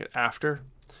 we're gonna check it after.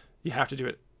 You have to do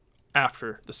it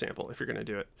after the sample if you're gonna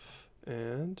do it.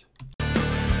 And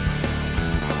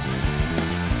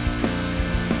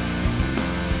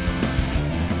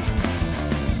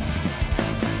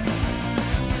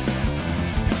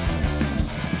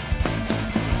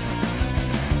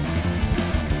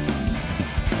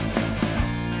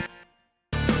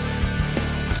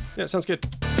yeah, sounds good.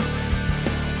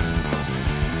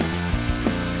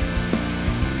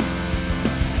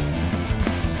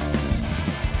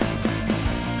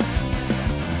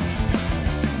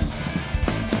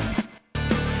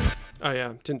 Oh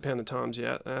yeah, didn't pan the toms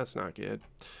yet. That's not good.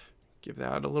 Give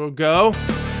that a little go.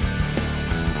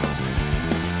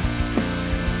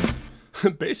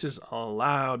 Bass is all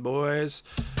loud, boys.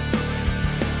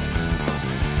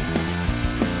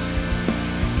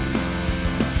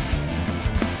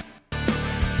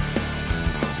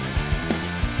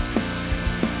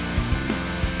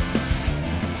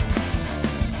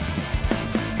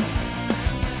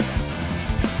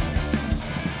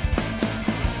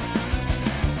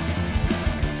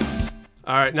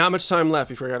 All right, not much time left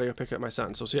before I gotta go pick up my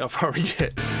son, so we'll see how far we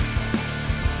get.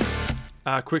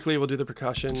 Quickly, we'll do the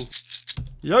percussion.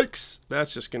 Yikes!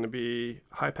 That's just gonna be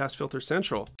high pass filter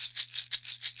central.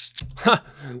 Ha!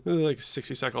 Like a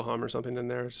 60-cycle hum or something in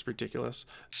there. It's ridiculous.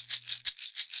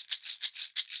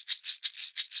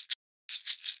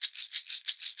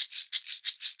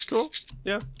 Cool.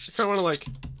 Yeah, I kind of want to like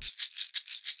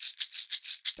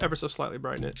ever so slightly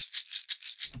brighten it.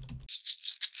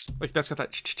 Like that's got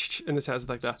that ch-ch-ch, and this has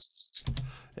like the,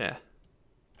 yeah,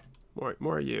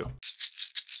 more of you.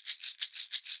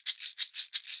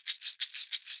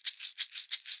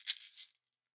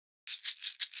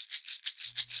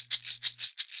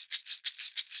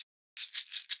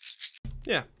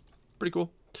 Yeah, pretty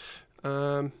cool.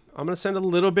 I'm gonna send a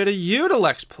little bit of you to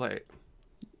Lex Plate.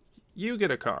 You get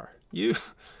a car. You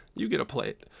get a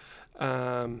plate.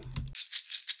 Yeah,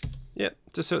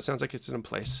 just so it sounds like it's in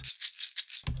place.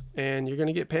 And you're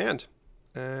gonna get panned.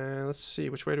 Let's see,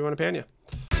 which way do we want to pan you?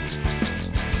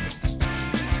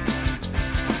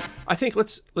 I think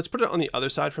let's put it on the other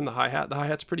side from the hi-hat. The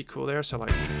hi-hat's pretty cool there, so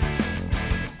like.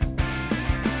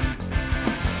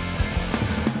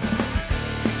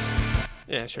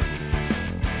 Yeah, sure.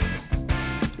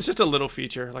 It's just a little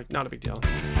feature, like not a big deal.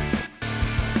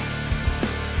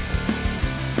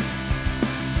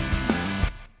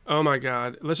 Oh my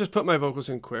God, let's just put my vocals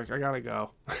in quick. I gotta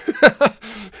go.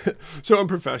 So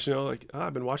unprofessional, like, oh,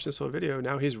 I've been watching this whole video,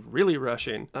 now he's really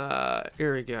rushing.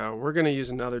 Here we go. We're gonna use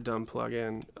another dumb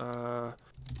plugin.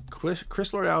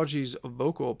 Chris Lord Algae's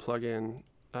vocal plugin.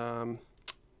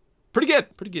 Pretty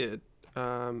good, pretty good.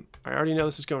 I already know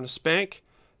this is going to spank.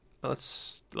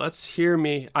 Let's hear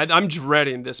me. I'm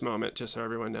dreading this moment, just so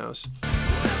everyone knows.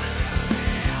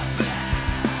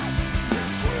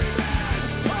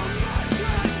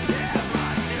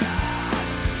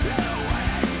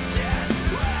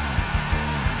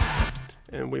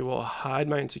 And we will hide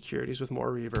my insecurities with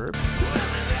more reverb.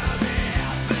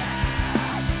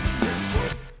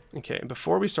 Okay, and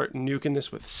before we start nuking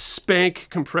this with spank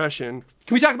compression,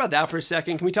 can we talk about that for a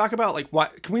second? Can we talk about like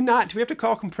what, can we not, do we have to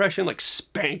call compression like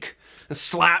spank and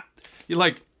slap? You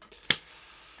like,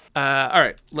 all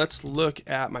right, let's look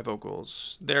at my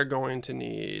vocals. They're going to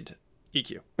need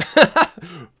EQ.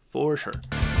 For sure.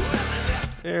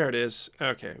 There it is.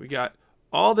 Okay, we got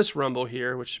all this rumble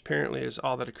here, which apparently is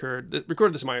all that occurred.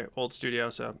 Recorded this in my old studio,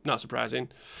 so not surprising.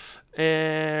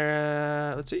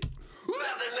 And let's see.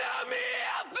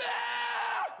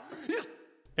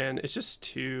 And it's just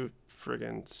too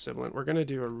friggin' sibilant. We're gonna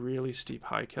do a really steep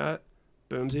high cut.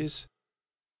 Boomsies.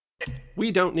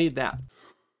 We don't need that.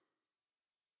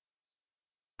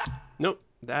 Nope,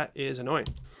 that is annoying.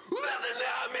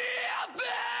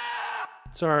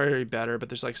 It's already better, but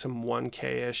there's like some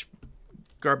 1K-ish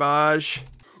garbage.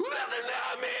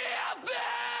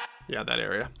 Yeah, that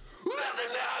area.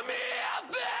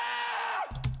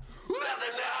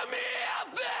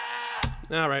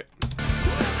 All right.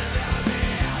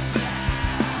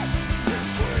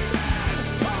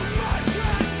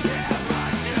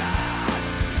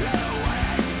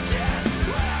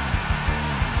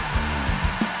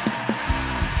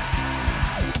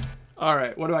 All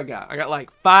right, what do I got? I got like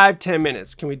 5-10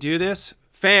 minutes. Can we do this?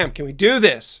 Fam, can we do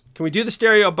this? Can we do the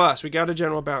stereo bus? We got a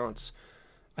general balance.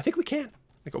 I think we can.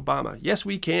 Like Obama. Yes,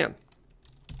 we can.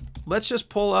 Let's just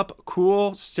pull up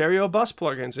cool stereo bus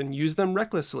plugins and use them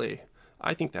recklessly.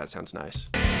 I think that sounds nice.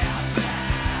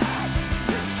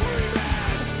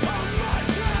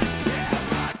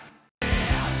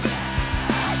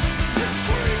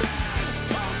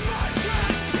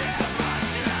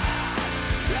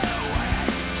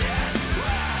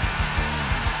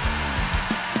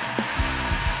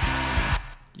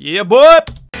 Yeah, boy!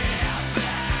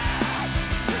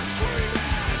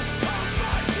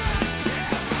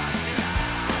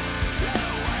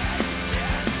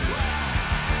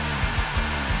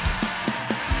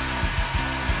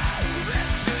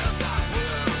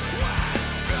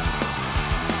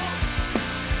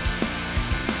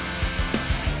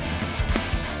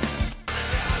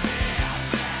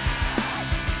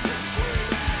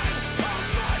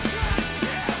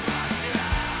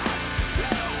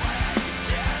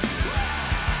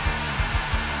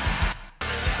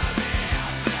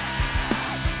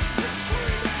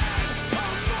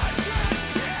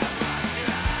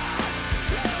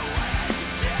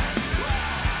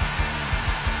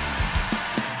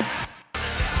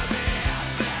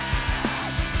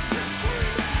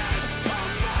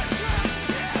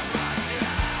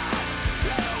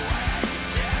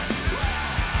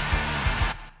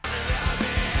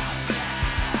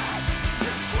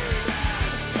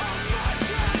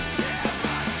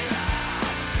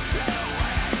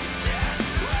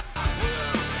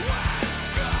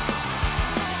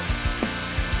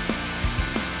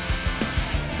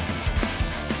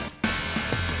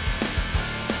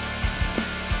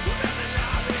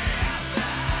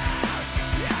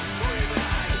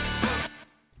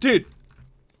 Dude,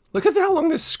 look at how long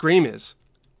this scream is.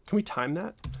 Can we time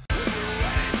that?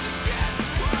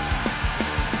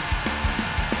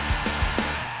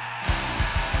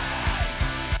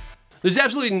 There's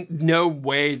absolutely no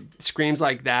way screams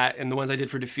like that and the ones I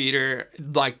did for Defeater,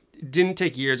 like, didn't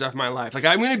take years off my life. Like,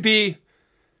 I'm gonna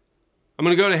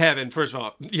go to heaven, first of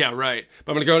all. Yeah, right.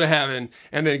 But I'm gonna go to heaven,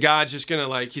 and then God's just gonna,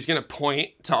 like, he's gonna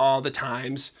point to all the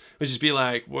times. And just be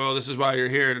like, well, this is why you're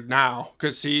here now.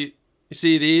 Because, see, you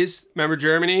see these? Remember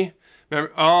Germany?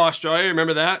 Remember, oh, Australia,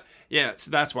 remember that? Yeah, so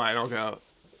that's why I don't go.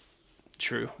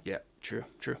 True, yeah, true,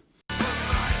 true.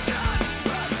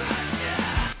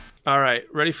 All right,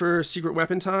 ready for secret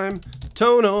weapon time?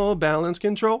 Tonal balance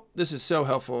control. This is so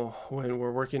helpful when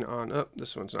we're working on, oh,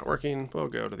 this one's not working. We'll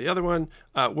go to the other one.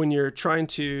 When you're trying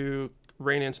to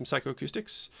rein in some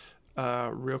psychoacoustics,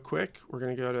 real quick, we're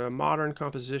gonna go to modern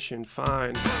composition,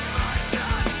 fine.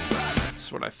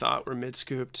 That's what I thought, we're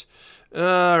mid-scooped.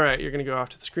 All right, you're gonna go off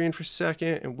to the screen for a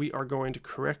second and we are going to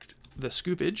correct the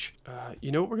scoopage.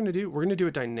 You know what we're gonna do? We're gonna do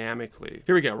it dynamically.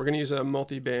 Here we go, we're gonna use a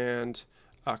multi-band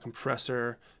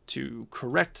compressor to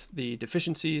correct the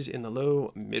deficiencies in the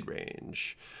low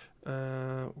mid-range.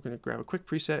 We're gonna grab a quick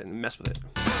preset and mess with it.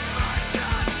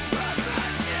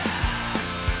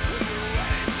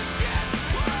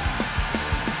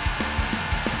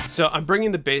 So I'm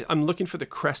bringing the bass, I'm looking for the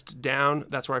crest down.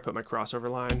 That's where I put my crossover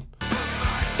line.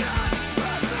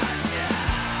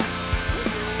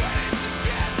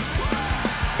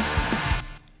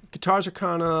 Guitars are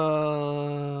kind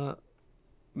of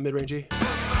mid-rangey.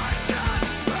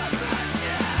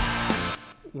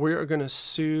 We're gonna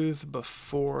soothe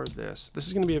before this. This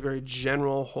is gonna be a very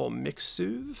general whole mix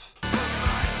soothe.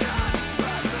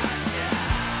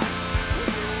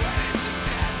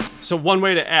 So one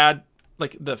way to add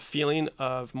like the feeling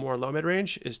of more low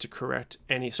mid-range is to correct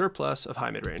any surplus of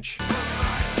high mid-range.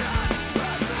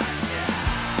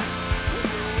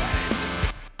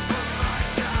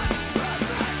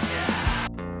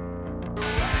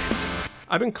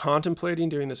 I've been contemplating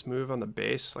doing this move on the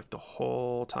bass like the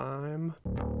whole time.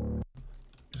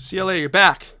 CLA, you're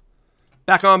back.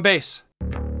 Back on bass.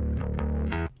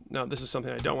 No, this is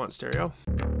something I don't want in stereo.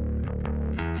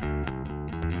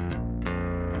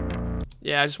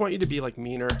 Yeah, I just want you to be like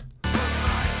meaner.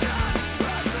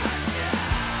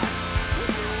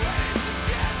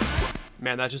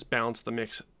 Man, that just balanced the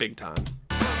mix big time.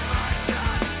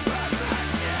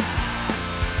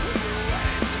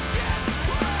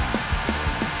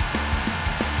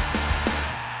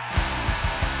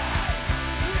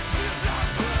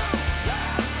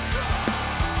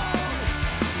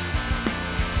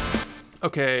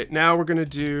 Okay, now we're gonna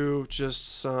do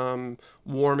just some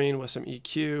warming with some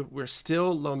EQ. We're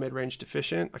still low mid-range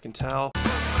deficient, I can tell.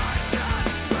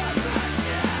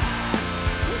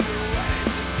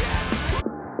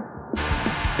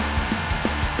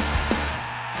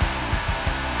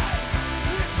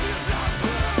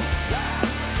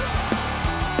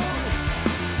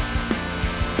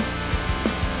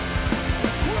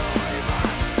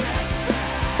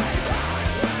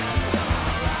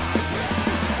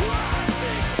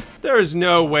 There is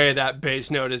no way that bass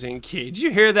note is in key. Did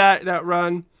you hear that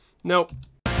run? Nope.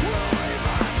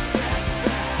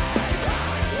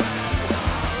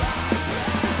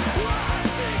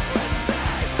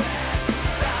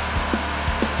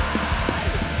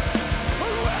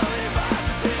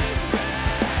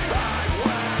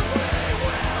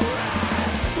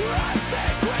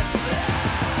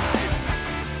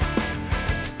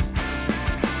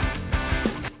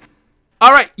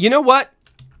 All right, you know what?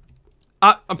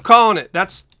 I'm calling it.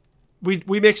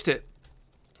 We mixed it.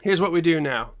 Here's what we do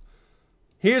now.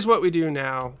 Here's what we do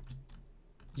now.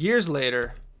 Years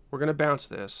later, we're gonna bounce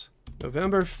this.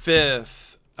 November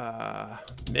 5th,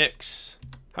 mix.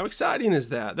 How exciting is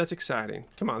that? That's exciting.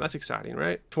 Come on, that's exciting,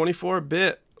 right?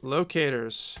 24-bit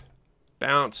locators,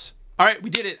 bounce. All right, we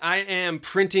did it. I am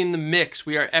printing the mix.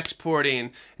 We are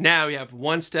exporting. Now we have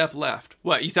one step left.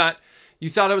 What, you thought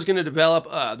I was going to develop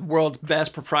the world's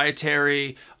best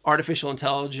proprietary artificial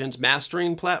intelligence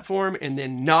mastering platform and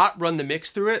then not run the mix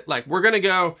through it? Like, we're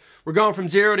going from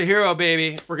 0 to hero,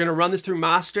 baby. We're going to run this through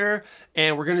master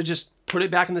and we're going to just put it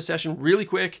back in the session really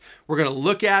quick. We're going to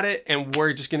look at it and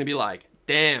we're just going to be like,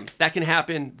 damn, that can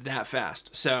happen that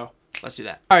fast. So let's do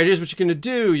that. All right, here's what you're going to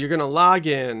do. You're going to log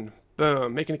in.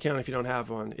 Boom, make an account if you don't have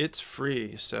one. It's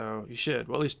free, so you should.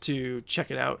 Well, at least to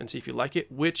check it out and see if you like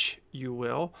it, which you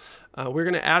will. We're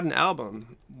gonna add an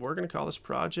album. We're gonna call this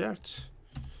project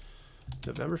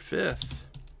November 5th,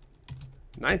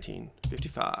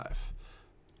 1955.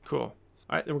 Cool. All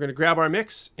right, then we're gonna grab our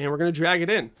mix and we're gonna drag it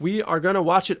in. We are gonna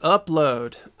watch it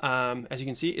upload. As you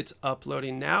can see, it's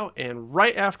uploading now, and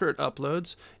right after it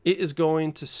uploads, it is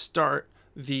going to start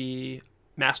the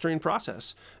mastering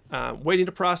process. Waiting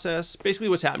to process. Basically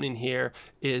what's happening here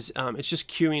is it's just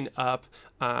queuing up.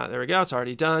 There we go, it's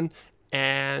already done.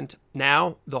 And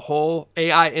now the whole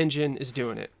AI engine is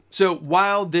doing it. So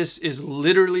while this is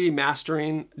literally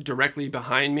mastering directly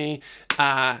behind me,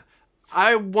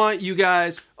 I want you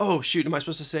guys, oh shoot, am I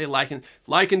supposed to say like and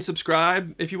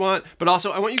subscribe if you want, but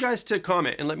also I want you guys to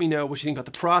comment and let me know what you think about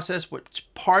the process, what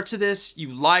parts of this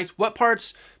you liked, what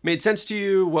parts made sense to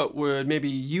you, what would maybe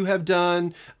you have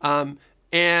done,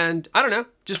 and I don't know,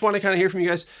 just want to kind of hear from you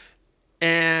guys.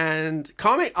 and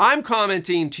I'm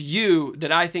commenting to you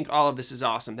that I think all of this is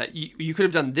awesome, that you could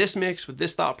have done this mix with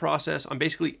this thought process on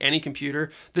basically any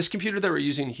computer. This computer that we're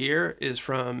using here is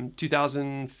from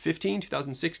 2015,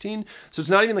 2016. So it's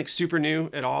not even like super new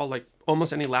at all. Like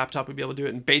almost any laptop would be able to do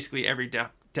it, and basically every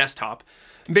desktop.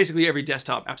 And basically every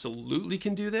desktop absolutely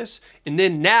can do this. And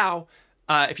then now,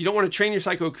 if you don't want to train your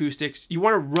psychoacoustics, you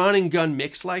want to run and gun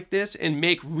mix like this and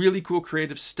make really cool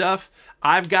creative stuff,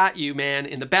 I've got you, man,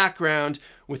 in the background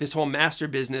with this whole master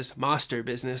business,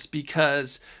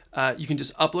 because you can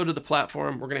just upload to the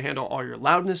platform. We're going to handle all your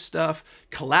loudness stuff,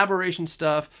 collaboration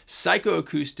stuff,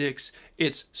 psychoacoustics.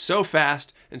 It's so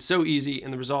fast and so easy,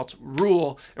 and the results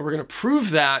rule. And we're going to prove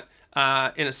that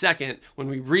in a second when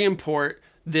we re-import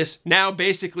this now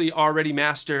basically already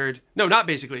mastered, no, not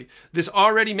basically, this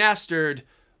already mastered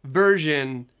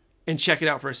version, and check it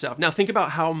out for yourself. Now think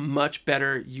about how much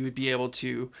better you would be able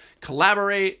to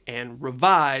collaborate and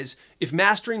revise if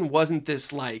mastering wasn't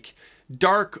this like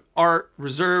dark art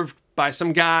reserved by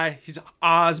some guy. He's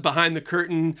Oz behind the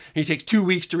curtain. He takes 2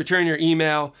 weeks to return your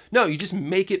email. No, you just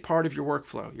make it part of your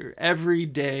workflow, your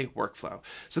everyday workflow.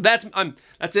 So that's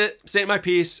it. Saying my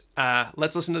piece.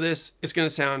 Let's listen to this. It's gonna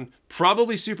sound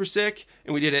probably super sick,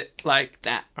 and we did it like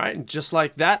that. All right, and just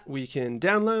like that, we can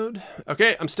download.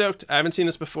 Okay, I'm stoked. I haven't seen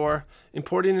this before.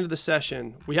 Importing into the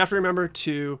session, we have to remember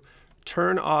to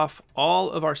turn off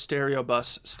all of our stereo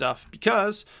bus stuff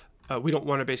because we don't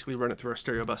want to basically run it through our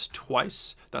stereo bus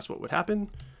twice. That's what would happen.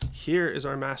 Here is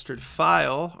our mastered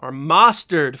file,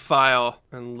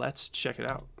 and let's check it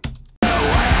out.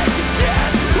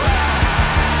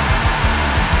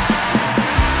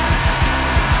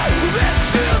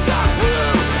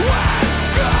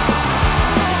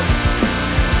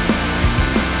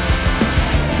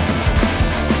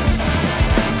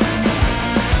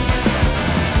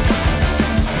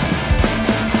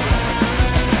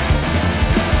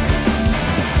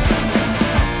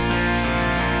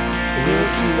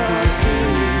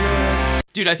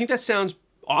 Dude, I think that sounds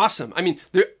awesome. I mean,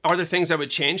 are there things I would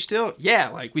change still? Yeah,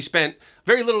 like we spent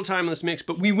very little time on this mix,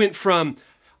 but we went from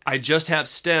I just have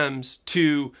stems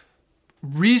to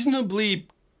reasonably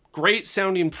great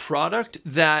sounding product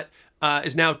that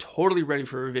is now totally ready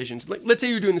for revisions. Like, let's say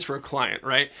you're doing this for a client,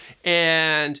 right?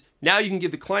 And now you can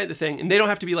give the client the thing, and they don't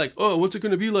have to be like, oh, what's it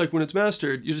gonna be like when it's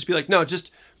mastered? You just be like, no,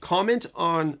 just comment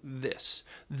on this.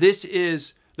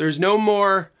 There's no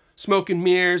more smoke and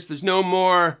mirrors. There's no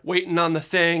more waiting on the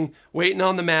thing, waiting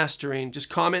on the mastering. Just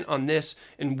comment on this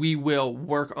and we will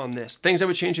work on this. Things I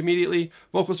would change immediately.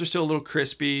 Vocals are still a little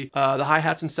crispy. The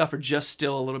hi-hats and stuff are just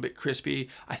still a little bit crispy.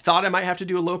 I thought I might have to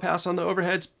do a low pass on the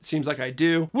overheads. It seems like I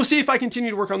do. We'll see if I continue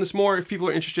to work on this more. If people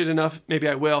are interested enough, maybe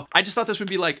I will. I just thought this would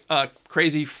be like a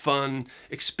crazy fun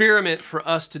experiment for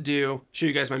us to do. Show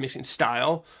you guys my mixing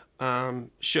style.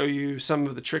 Show you some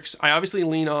of the tricks. I obviously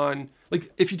lean on,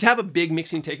 like if you have a big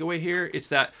mixing takeaway here, it's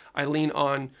that I lean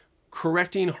on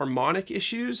correcting harmonic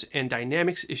issues and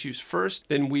dynamics issues first,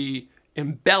 then we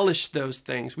embellish those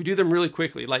things. We do them really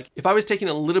quickly. Like if I was taking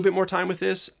a little bit more time with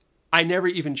this, I never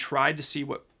even tried to see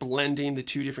what blending the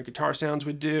two different guitar sounds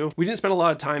would do. We didn't spend a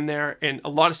lot of time there, and a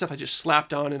lot of stuff I just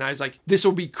slapped on and I was like, this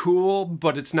will be cool,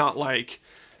 but it's not like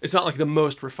the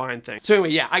most refined thing. So anyway,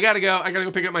 yeah, I gotta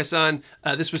go pick up my son.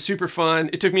 This was super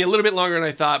fun. It took me a little bit longer than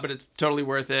I thought, but it's totally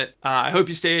worth it. I hope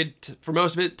you stayed for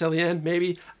most of it till the end,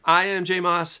 maybe. I am Jay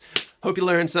Moss. Hope you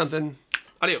learned something.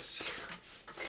 Adios.